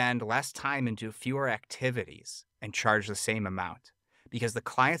I spend less time and do fewer activities and charge the same amount? Because the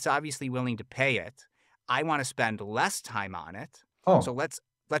client's obviously willing to pay it. I want to spend less time on it. So Oh,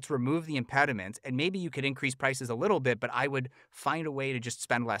 let's remove the impediments, and maybe you could increase prices a little bit, but I would find a way to just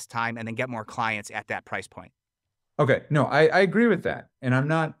spend less time and then get more clients at that price point. okay. No, I agree with that. And I'm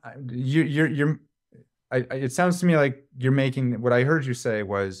not, it sounds to me like what I heard you say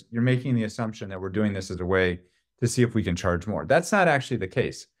was you're making the assumption that we're doing this as a way to see if we can charge more. That's not actually the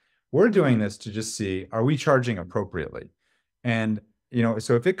case. We're doing this to just see, are we charging appropriately? And,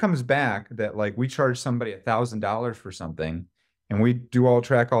 so if it comes back that like we charge somebody $1,000 for something and we do all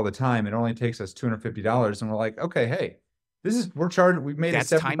track all the time, it only takes us $250 and we're like, okay, hey, we've made a That's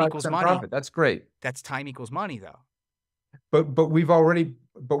time equals 75% money. profit. That's great. That's time equals money, though.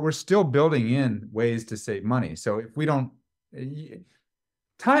 But we're still building in ways to save money. So if we don't,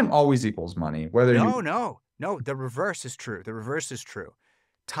 time always equals money, whether No, you, no. The reverse is true. The reverse is true.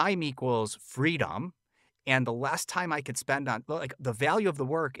 Time equals freedom. And the less time I could spend on, like, the value of the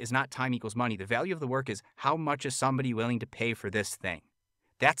work is not time equals money. The value of the work is how much is somebody willing to pay for this thing.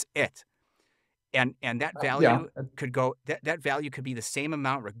 That's it. And that yeah, value that value could be the same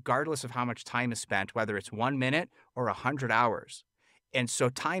amount regardless of how much time is spent, whether it's 1 minute or 100 hours. And so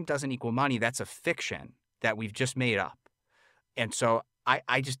time doesn't equal money. That's a fiction that we've just made up. And so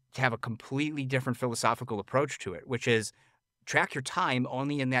I just have a completely different philosophical approach to it, which is track your time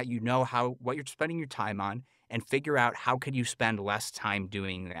only in that what you're spending your time on, and figure out how could you spend less time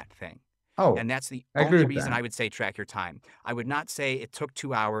doing that thing. oh, And that's the I agree only with reason that. I would say track your time. I would not say it took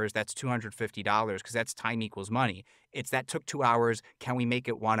 2 hours, that's $250, because that's time equals money. It's that took 2 hours, can we make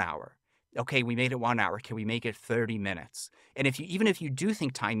it 1 hour? Okay, we made it 1 hour, can we make it 30 minutes? And even if you do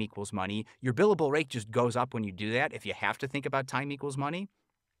think time equals money, your billable rate just goes up when you do that if you have to think about time equals money.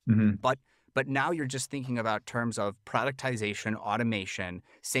 Hmm. But now you're just thinking about terms of productization, automation,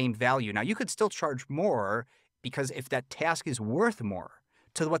 same value. Now you could still charge more because if that task is worth more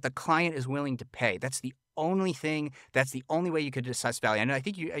to what the client is willing to pay, that's the only thing, that's the only way you could assess value. And I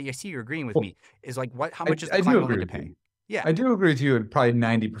think I see you're agreeing with Well, me, is like how I, much is the I do client agree willing to with pay? you. Yeah. I do agree with you at probably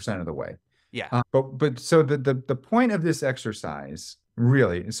 90% of the way. Yeah. But so the point of this exercise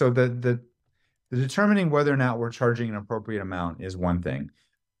really, so the determining whether or not we're charging an appropriate amount is one thing.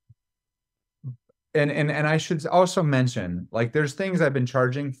 And I should also mention, like, there's things I've been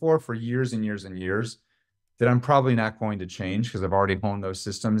charging for years and years and years that I'm probably not going to change because I've already honed those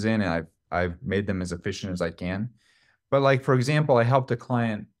systems in and I've made them as efficient as I can. But like, for example, I helped a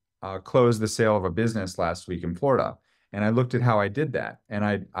client close the sale of a business last week in Florida, and I looked at how I did that, and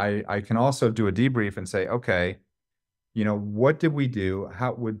I can also do a debrief and say, okay, what did we do?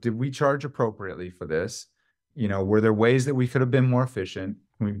 Did we charge appropriately for this? Were there ways that we could have been more efficient?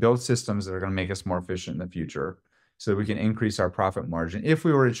 Can we build systems that are going to make us more efficient in the future so that we can increase our profit margin if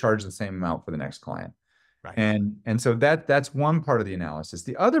we were to charge the same amount for the next client? Right. And so that's one part of the analysis.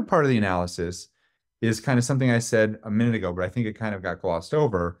 The other part of the analysis is kind of something I said a minute ago, but I think it kind of got glossed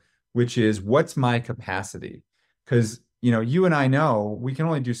over, which is what's my capacity? Because you and I know we can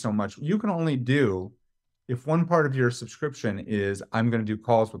only do so much. You can only do if one part of your subscription is I'm going to do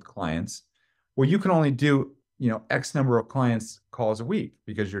calls with clients. Well, you can only do X number of clients calls a week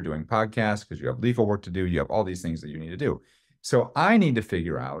because you're doing podcasts, because you have legal work to do, you have all these things that you need to do. So I need to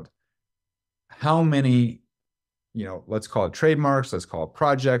figure out how many, let's call it trademarks, let's call it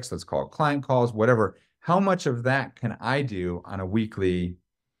projects, let's call it client calls, whatever. How much of that can I do on a weekly,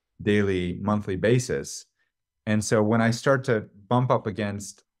 daily, monthly basis? And so when I start to bump up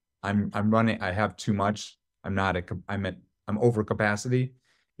against, I'm running, I have too much, I'm over capacity.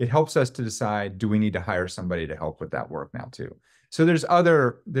 It helps us to decide, do we need to hire somebody to help with that work now too? So there's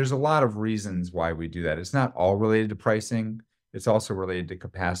a lot of reasons why we do that. It's not all related to pricing. It's also related to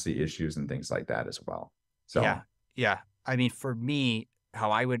capacity issues and things like that as well. Yeah. So, Yeah. I mean, for me,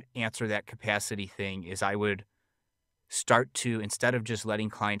 how I would answer that capacity thing is I would start to, instead of just letting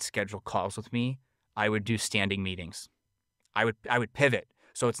clients schedule calls with me, I would do standing meetings. I would pivot.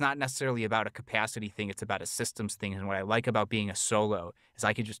 So it's not necessarily about a capacity thing, it's about a systems thing. And what I like about being a solo is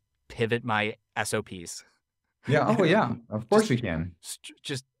I could just pivot my SOPs. yeah. Oh, yeah. Of course just we can.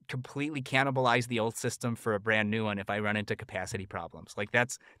 just completely cannibalize the old system for a brand new one if I run into capacity problems. Like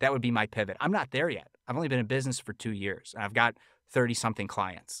that would be my pivot. I'm not there yet. I've only been in business for 2 years and I've got 30 something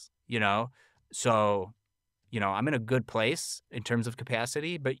clients. So, I'm in a good place in terms of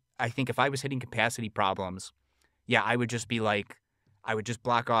capacity, but I think if I was hitting capacity problems, yeah, I would just be like, I would just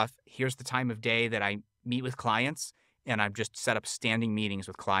block off, here's the time of day that I meet with clients, and I've just set up standing meetings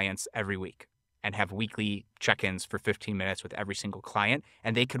with clients every week and have weekly check-ins for 15 minutes with every single client.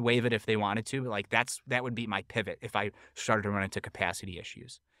 And they could waive it if they wanted to, but like that would be my pivot if I started to run into capacity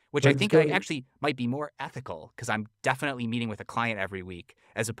issues. Which I But think I so, actually might be more ethical because I'm definitely meeting with a client every week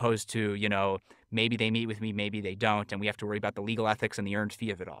as opposed to, maybe they meet with me, maybe they don't, and we have to worry about the legal ethics and the earned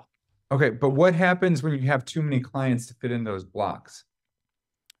fee of it all. okay, but what happens when you have too many clients to fit in those blocks?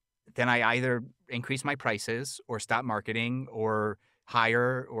 Then I either increase my prices or stop marketing or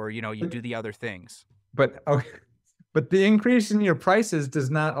hire or, you do the other things. But okay, but the increase in your prices does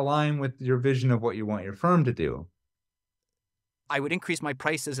not align with your vision of what you want your firm to do. I would increase my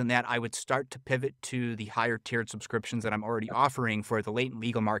prices in that I would start to pivot to the higher tiered subscriptions that I'm already offering for the latent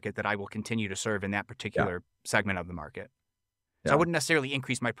legal market that I will continue to serve in that Yeah, particular segment of the market. So I yeah. wouldn't necessarily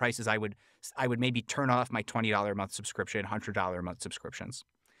increase my prices. I would maybe turn off my $20 a month subscription, $100 a month subscriptions.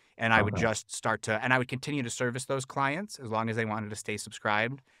 And I would Okay. just and I would continue to service those clients as long as they wanted to stay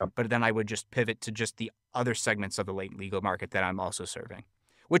subscribed. Yep. But then I would just pivot to just the other segments of the latent legal market that I'm also serving,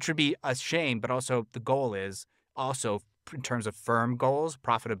 which would be a shame. But also the goal is also in terms of firm goals,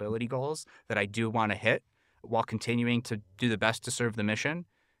 profitability goals that I do want to hit while continuing to do the best to serve the mission.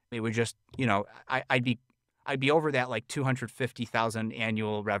 It would just, I'd be over that like 250,000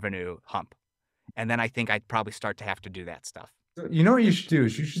 annual revenue hump. And then I think I'd probably start to have to do that stuff. So you know what you should do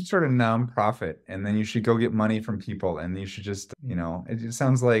is you should start a nonprofit and then you should go get money from people and you should just, it just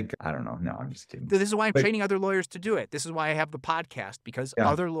sounds like, I don't know. No, I'm just kidding. This is why I'm But training other lawyers to do it. This is why I have the podcast, because yeah,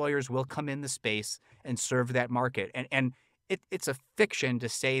 other lawyers will come in the space and serve that market. And it's a fiction to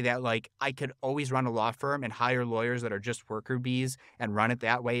say that like I could always run a law firm and hire lawyers that are just worker bees and run it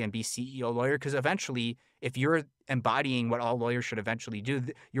that way and be CEO lawyer. Because eventually, if you're embodying what all lawyers should eventually do,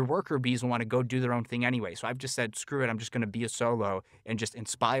 your worker bees will want to go do their own thing anyway. So I've just said, screw it. I'm just going to be a solo and just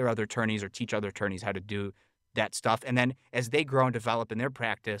inspire other attorneys or teach other attorneys how to do that stuff. And then as they grow and develop in their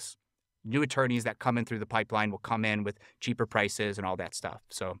practice, new attorneys that come in through the pipeline will come in with cheaper prices and all that stuff.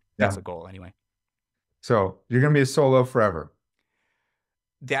 So that's the goal anyway. So you're going to be a solo forever.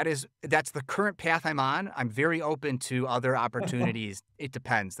 That's the current path I'm on. I'm very open to other opportunities. It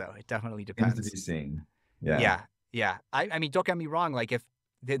depends, though. It definitely depends. To be seen. Yeah. I mean, don't get me wrong. Like, if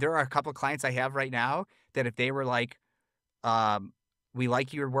there are a couple of clients I have right now that if they were like, we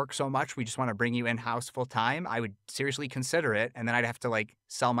like your work so much, we just want to bring you in-house full time, I would seriously consider it. And then I'd have to like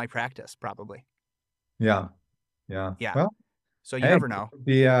sell my practice probably. Yeah. Well, so you never know.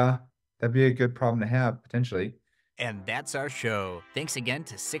 That'd be a good problem to have potentially. And that's our show. Thanks again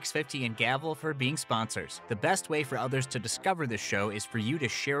to 650 and Gavel for being sponsors. The best way for others to discover this show is for you to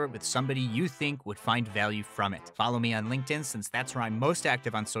share it with somebody you think would find value from it. Follow me on LinkedIn, since that's where I'm most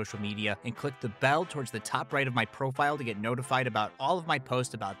active on social media, and click the bell towards the top right of my profile to get notified about all of my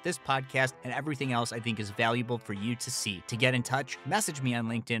posts about this podcast and everything else I think is valuable for you to see. To get in touch, message me on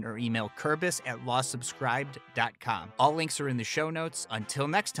LinkedIn or email Kurbis@lawsubscribed.com. All links are in the show notes. Until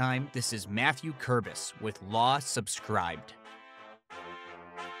next time, this is Matthew Kurbis with Law Subscribed.